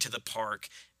 going to the park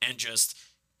and just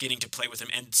getting to play with him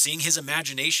and seeing his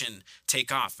imagination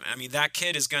take off. I mean, that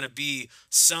kid is going to be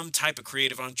some type of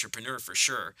creative entrepreneur for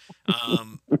sure.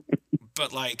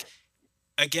 But like,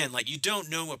 again, like, you don't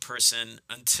know a person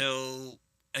until,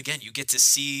 again, you get to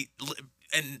see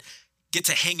and get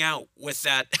to hang out with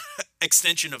that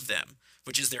extension of them,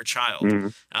 which is their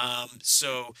child.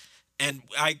 So, and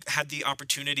I had the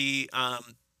opportunity,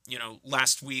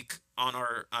 last week on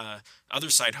our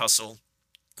other side hustle,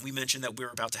 we mentioned that we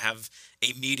were about to have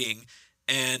a meeting,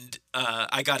 and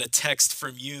I got a text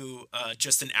from you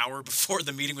just an hour before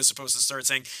the meeting was supposed to start,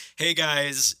 saying, "Hey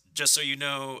guys, just so you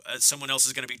know, someone else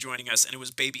is going to be joining us," and it was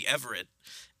Baby Everett.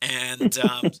 And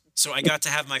so I got to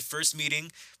have my first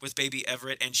meeting with Baby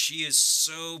Everett, and she is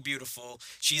so beautiful.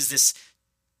 She's this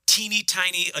teeny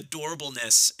tiny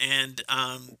adorableness, and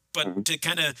but to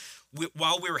kind of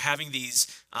while we were having these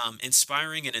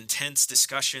inspiring and intense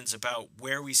discussions about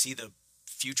where we see the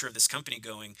future of this company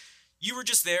going, you were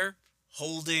just there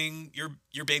holding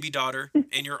your baby daughter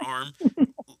in your arm,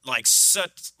 like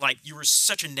you were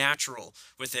such a natural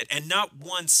with it. And not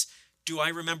once do I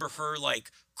remember her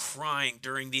like crying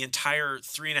during the entire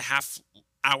 3.5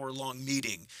 hour long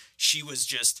meeting. She was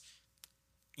just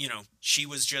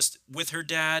with her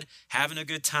dad, having a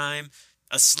good time,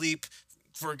 asleep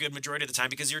for a good majority of the time,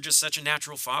 because you're just such a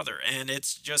natural father. And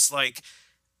it's just like,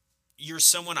 you're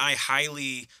someone I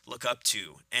highly look up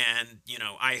to. And,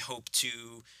 I hope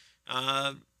to,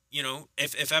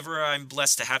 if ever I'm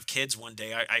blessed to have kids one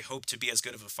day, I hope to be as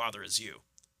good of a father as you.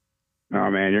 Oh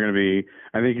man,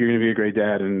 I think you're going to be a great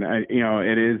dad. And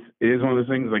it is one of those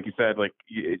things, like you said, like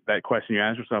that question you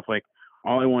ask yourself, like,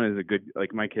 all I want is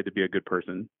my kid to be a good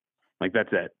person. Like, that's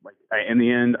it. Like, in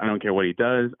the end, I don't care what he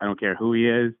does. I don't care who he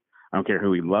is. I don't care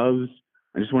who he loves.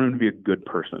 I just want him to be a good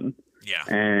person. Yeah.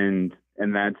 And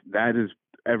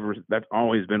that's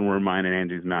always been where mine and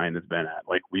Angie's mind has been at.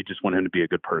 Like, we just want him to be a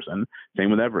good person.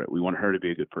 Same with Everett. We want her to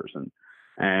be a good person.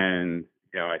 And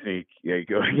I think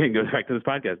goes back to this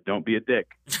podcast. Don't be a dick.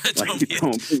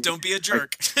 Don't be a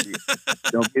jerk.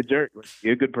 Don't be a jerk.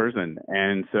 Be a good person.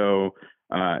 And so,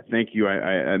 thank you.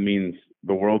 It means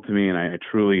the world to me, and I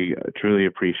truly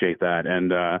appreciate that.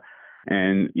 And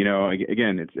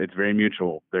again, it's very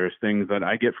mutual. There's things that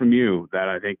I get from you that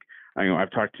I think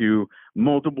I've talked to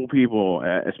multiple people,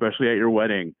 especially at your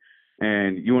wedding.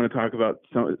 And you want to talk about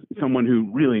someone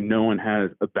who really no one has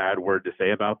a bad word to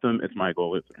say about them. It's Michael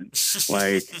Lutheran.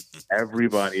 Like,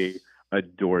 everybody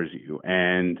adores you,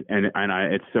 and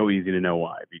it's so easy to know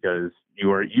why, because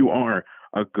you are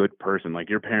a good person. Like,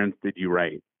 your parents did you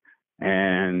right,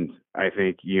 and I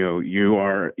think you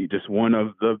are just one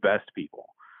of the best people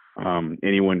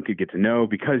anyone could get to know,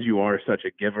 because you are such a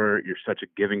giver. You're such a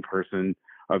giving person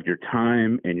of your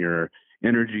time and your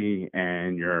energy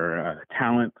and your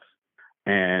talents.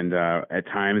 And at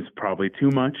times probably too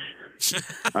much,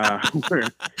 where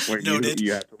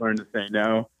you have to learn to say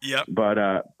no. Yep. But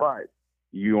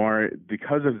you are,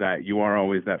 because of that, you are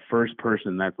always that first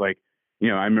person that's like, I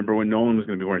remember when Nolan was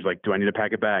going to be born, he's like, do I need to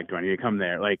pack a bag? Do I need to come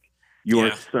there? Like, you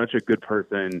are such a good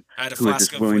person who is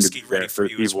just willing to be there for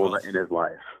people in his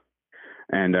life.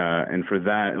 And for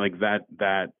that, like that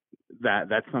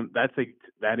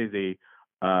is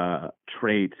a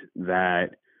trait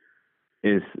that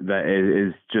is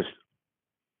just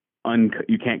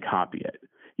you can't copy it.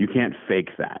 You can't fake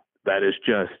that. That is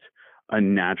just a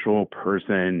natural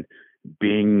person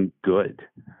being good.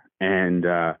 And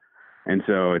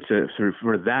so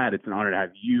for that, it's an honor to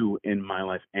have you in my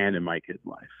life and in my kid's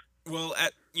life. Well,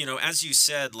 as you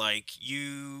said, like,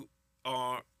 you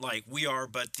are, like, we are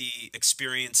but the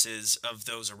experiences of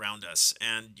those around us.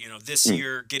 And, this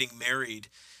year getting married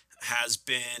has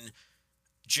been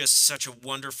just such a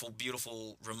wonderful,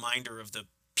 beautiful reminder of the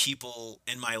people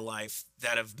in my life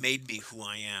that have made me who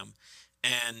I am.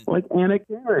 And like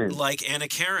Anna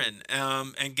Karen,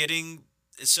 and getting,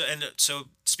 so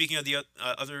speaking of the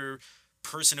other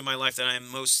person in my life that I'm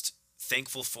most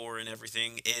thankful for and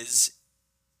everything is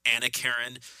Anna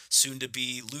Karen, soon to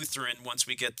be Lutheran once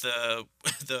we get the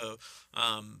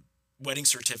wedding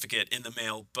certificate in the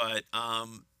mail. But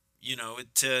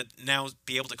to now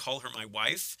be able to call her my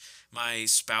wife, my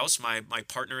spouse, my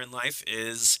partner in life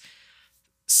is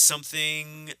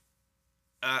something.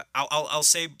 I'll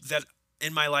say that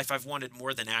in my life I've wanted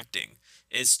more than acting,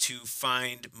 is to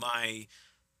find my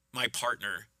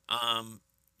partner.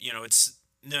 It's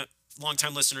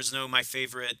longtime listeners know my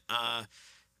favorite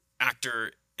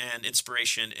actor and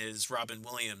inspiration is Robin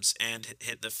Williams, and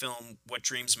the film What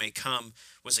Dreams May Come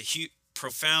was a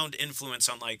profound influence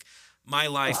on like my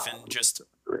life. And just,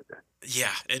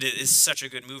 yeah, it is such a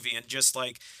good movie. And just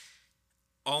like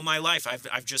all my life,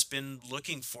 I've just been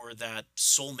looking for that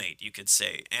soulmate, you could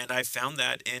say. And I found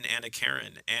that in Anna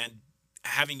Karen, and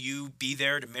having you be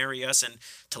there to marry us and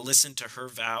to listen to her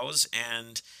vows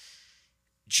and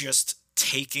just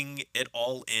taking it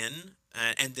all in.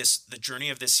 And the journey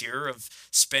of this year of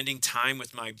spending time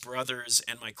with my brothers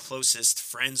and my closest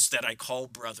friends that I call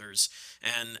brothers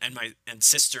and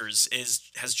sisters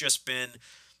has just been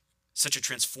such a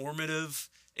transformative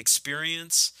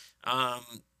experience.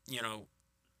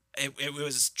 It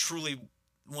was truly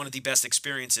one of the best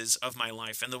experiences of my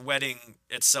life, and the wedding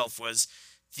itself was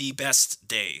the best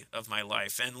day of my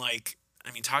life. And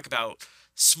talk about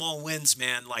small wins,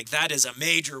 man. Like, that is a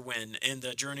major win in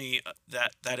the journey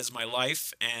that is my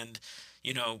life. And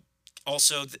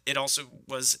also it also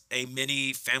was a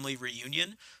mini family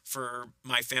reunion for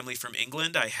my family from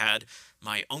England. I had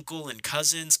my uncle and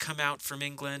cousins come out from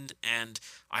England, and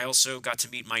I also got to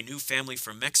meet my new family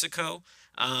from Mexico.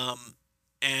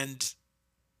 And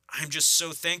I'm just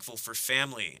so thankful for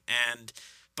family.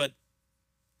 But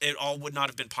it all would not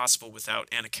have been possible without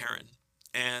Anna Karen.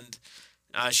 And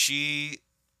she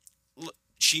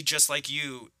just like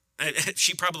you,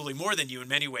 she probably more than you in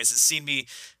many ways, has seen me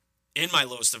in my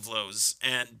lowest of lows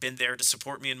and been there to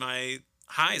support me in my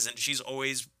highs. And she's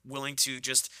always willing to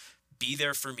just be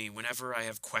there for me whenever I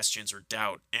have questions or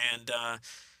doubt. And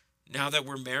now that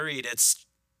we're married,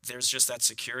 there's just that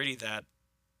security that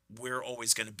we're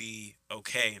always going to be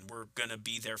okay, and we're going to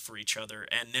be there for each other.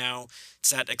 And now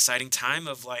it's that exciting time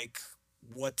of like,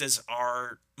 what does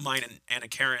mine and Anna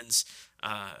Karen's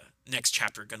next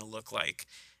chapter going to look like?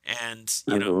 And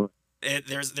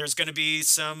there's going to be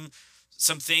some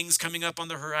things coming up on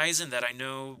the horizon that I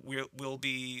know we'll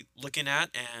be looking at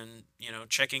and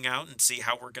checking out and see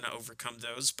how we're going to overcome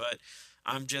those. But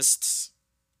I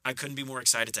couldn't be more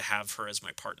excited to have her as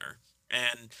my partner.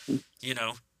 And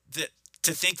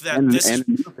to think that and a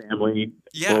new family,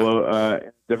 full of,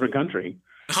 different country.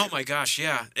 Oh my gosh,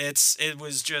 yeah, it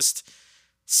was just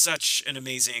such an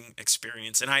amazing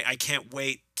experience. And I can't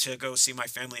wait to go see my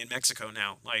family in Mexico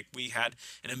now. Like, we had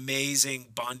an amazing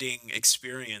bonding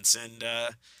experience. And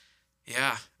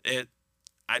yeah,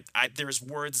 there's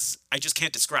words I just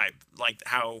can't describe, like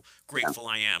how grateful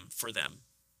I am for them.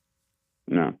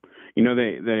 No,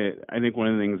 I think one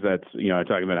of the things that's, I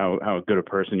talk about how good a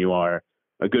person you are,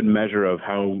 a good measure of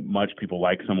how much people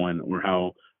like someone or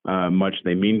how much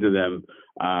they mean to them,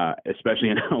 especially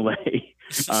in LA,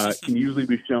 can usually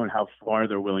be shown how far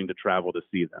they're willing to travel to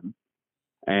see them,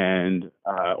 and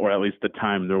or at least the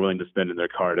time they're willing to spend in their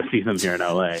car to see them here in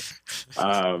LA.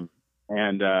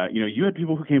 You had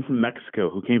people who came from Mexico,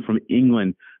 who came from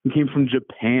England, who came from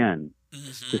Japan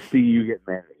to see you get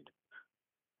married.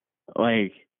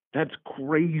 Like, that's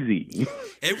crazy.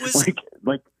 It was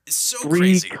like so three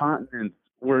crazy. continents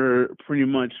were pretty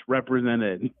much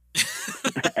represented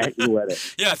at your wedding.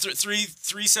 Yeah,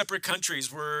 three separate countries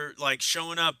were like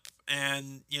showing up,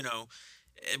 and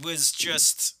it was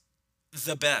just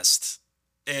the best.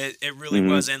 It really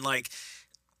was, and like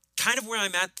kind of where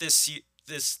I'm at this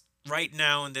right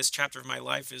now in this chapter of my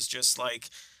life is just like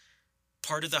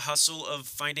part of the hustle of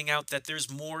finding out that there's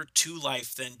more to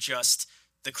life than just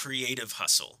the creative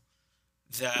hustle.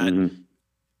 That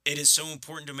it is so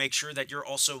important to make sure that you're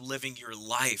also living your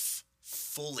life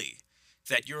fully.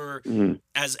 That you're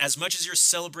as much as you're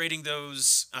celebrating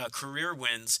those career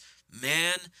wins,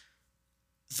 man,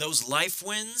 those life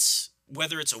wins,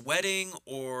 whether it's a wedding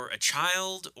or a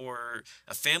child or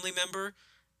a family member,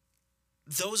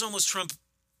 those almost trump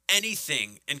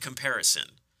anything in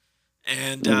comparison.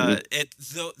 And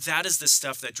that is the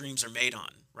stuff that dreams are made on,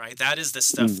 right? That is the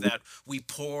stuff that we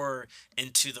pour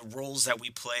into the roles that we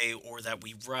play or that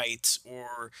we write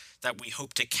or that we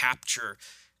hope to capture.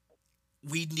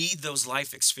 We need those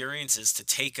life experiences to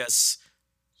take us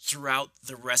throughout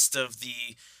the rest of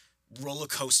the roller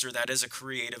coaster that is a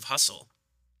creative hustle.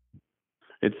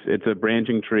 It's a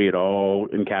branching tree. It all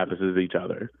encompasses each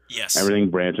other. Yes. Everything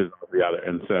branches off the other.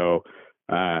 And so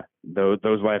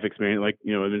those life experiences, like,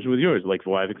 I mentioned with yours, like the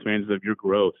life experiences of your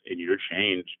growth and your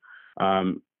change,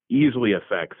 easily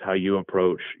affects how you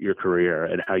approach your career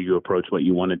and how you approach what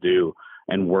you want to do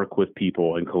and work with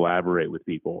people and collaborate with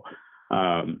people.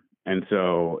 And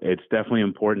so it's definitely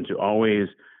important to always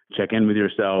check in with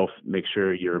yourself, make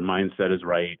sure your mindset is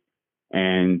right,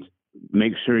 and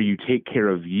make sure you take care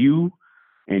of you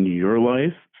and your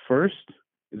life first,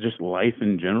 just life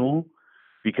in general,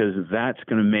 because that's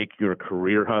going to make your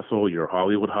career hustle, your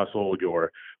Hollywood hustle,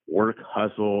 your work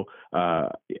hustle,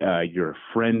 your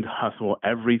friend hustle,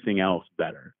 everything else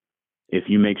better. If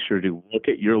you make sure to look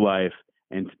at your life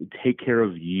and take care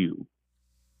of you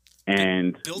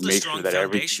and build a make strong sure that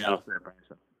foundation. everything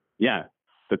else,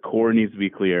 the core needs to be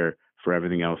clear for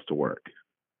everything else to work.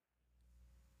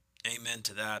 Amen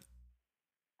to that.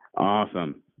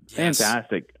 Awesome. Yes.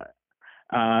 Fantastic.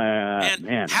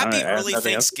 Man, happy early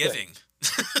Thanksgiving.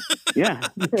 Yeah,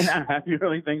 happy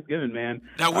early Thanksgiving, man.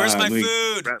 Now, where's my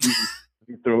food? Let's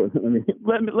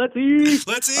eat.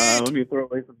 Let's eat. Let me throw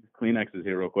away some Kleenexes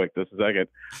here real quick, just a second.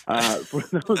 For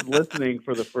those listening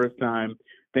for the first time,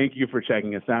 thank you for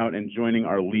checking us out and joining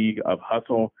our League of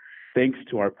Hustle. Thanks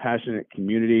to our passionate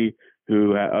community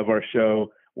of our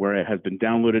show, where it has been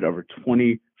downloaded over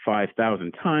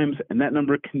 25,000 times, and that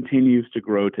number continues to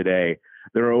grow today.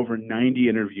 There are over 90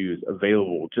 interviews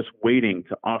available, just waiting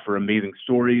to offer amazing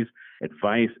stories,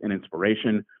 advice, and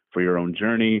inspiration for your own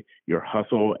journey, your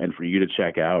hustle, and for you to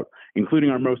check out, including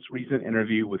our most recent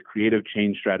interview with creative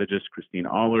change strategist Christine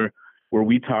Aller, where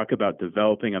we talk about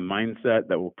developing a mindset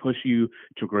that will push you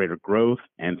to greater growth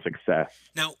and success.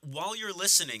 Now, while you're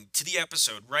listening to the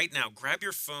episode right now, grab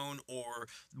your phone or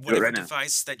whatever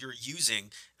device that you're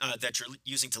using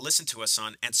to listen to us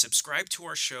on, and subscribe to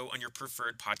our show on your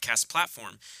preferred podcast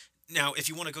platform. Now, if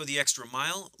you want to go the extra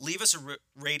mile, leave us a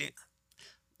rating.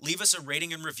 Leave us a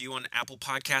rating and review on Apple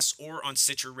Podcasts or on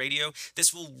Stitcher Radio.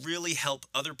 This will really help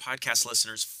other podcast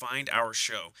listeners find our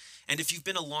show. And if you've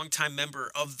been a longtime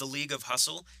member of the League of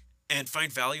Hustle and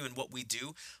find value in what we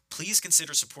do, please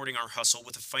consider supporting our hustle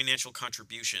with a financial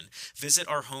contribution. Visit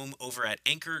our home over at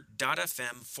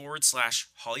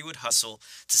anchor.fm/Hollywood Hustle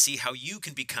to see how you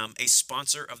can become a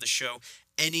sponsor of the show.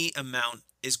 Any amount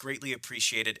is greatly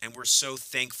appreciated, and we're so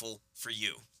thankful for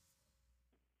you.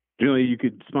 Julie, you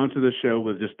could sponsor the show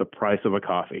with just the price of a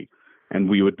coffee, and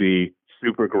we would be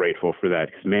super grateful for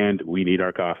that, because, man, we need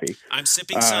our coffee. I'm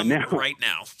sipping some right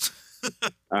now.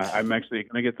 I'm actually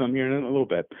going to get some here in a little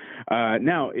bit.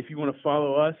 Now, if you want to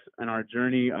follow us on our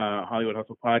journey, Hollywood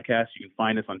Hustle Podcast, you can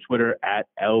find us on Twitter at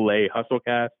LA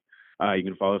Hustlecast. You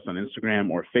can follow us on Instagram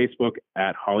or Facebook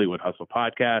at Hollywood Hustle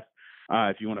Podcast.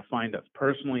 If you want to find us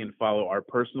personally and follow our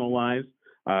personal lives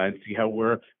and see how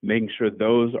we're making sure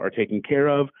those are taken care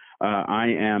of, I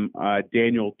am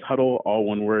Daniel Tuttle, all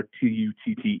one word,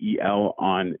 Tuttel,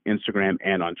 on Instagram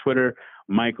and on Twitter.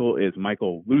 Michael is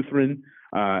Michael Lutheran,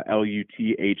 Lutheran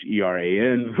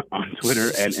on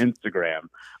Twitter and Instagram.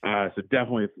 So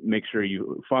definitely make sure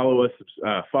you follow us,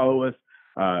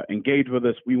 engage with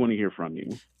us. We want to hear from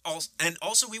you. And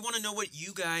also, we want to know what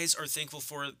you guys are thankful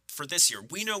for this year.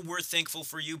 We know we're thankful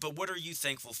for you, but what are you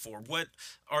thankful for? What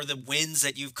are the wins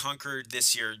that you've conquered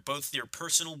this year, both your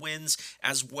personal wins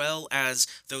as well as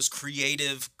those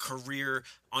creative career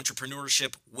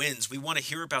entrepreneurship wins? We want to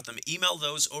hear about them. Email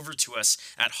those over to us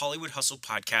at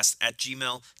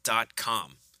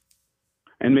HollywoodHustlePodcast@gmail.com.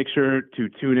 And make sure to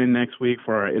tune in next week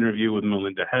for our interview with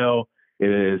Melinda Hell. It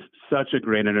is such a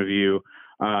great interview.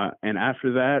 And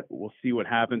after that, we'll see what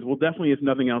happens. We'll definitely, if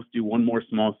nothing else, do one more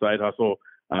small side hustle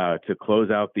to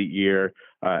close out the year,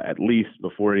 at least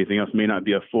before anything else. May not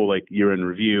be a full year in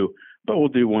review, but we'll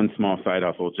do one small side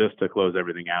hustle just to close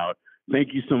everything out.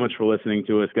 Thank you so much for listening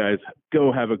to us, guys.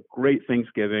 Go have a great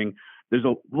Thanksgiving. There's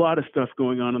a lot of stuff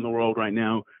going on in the world right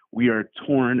now. We are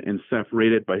torn and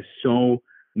separated by so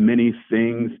many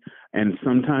things, and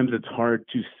sometimes it's hard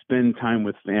to spend time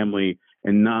with family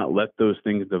and not let those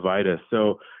things divide us.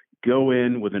 So go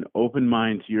in with an open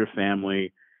mind to your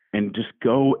family and just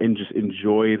go and just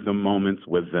enjoy the moments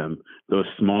with them, those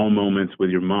small moments with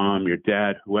your mom, your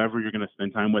dad, whoever you're going to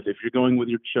spend time with. If you're going with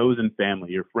your chosen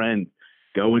family, your friends,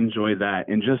 go enjoy that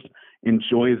and just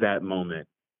enjoy that moment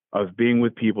of being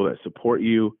with people that support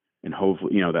you and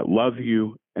hopefully, that love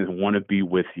you and want to be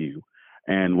with you.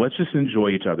 And let's just enjoy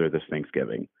each other this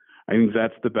Thanksgiving. I think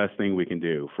that's the best thing we can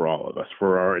do for all of us,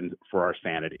 for our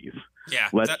sanities. Yeah.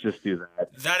 Let's just do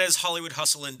that. That is Hollywood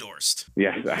Hustle endorsed.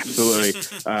 Yes, absolutely.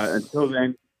 Until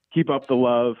then, keep up the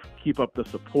love, keep up the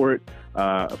support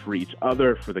for each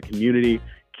other, for the community.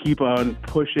 Keep on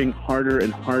pushing harder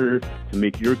and harder to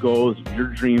make your goals, your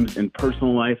dreams in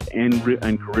personal life and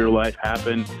career life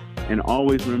happen. And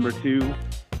always remember to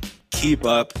keep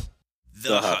up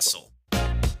the hustle.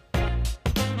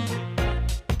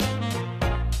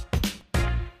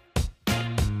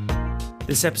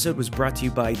 This episode was brought to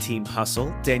you by Team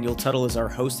Hustle. Daniel Tuttle is our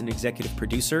host and executive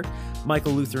producer.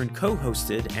 Michael Lutheran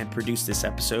co-hosted and produced this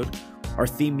episode. Our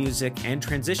theme music and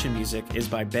transition music is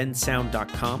by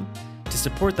bensound.com. To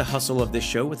support the hustle of this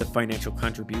show with a financial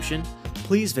contribution,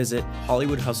 please visit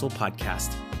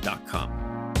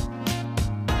HollywoodHustlePodcast.com.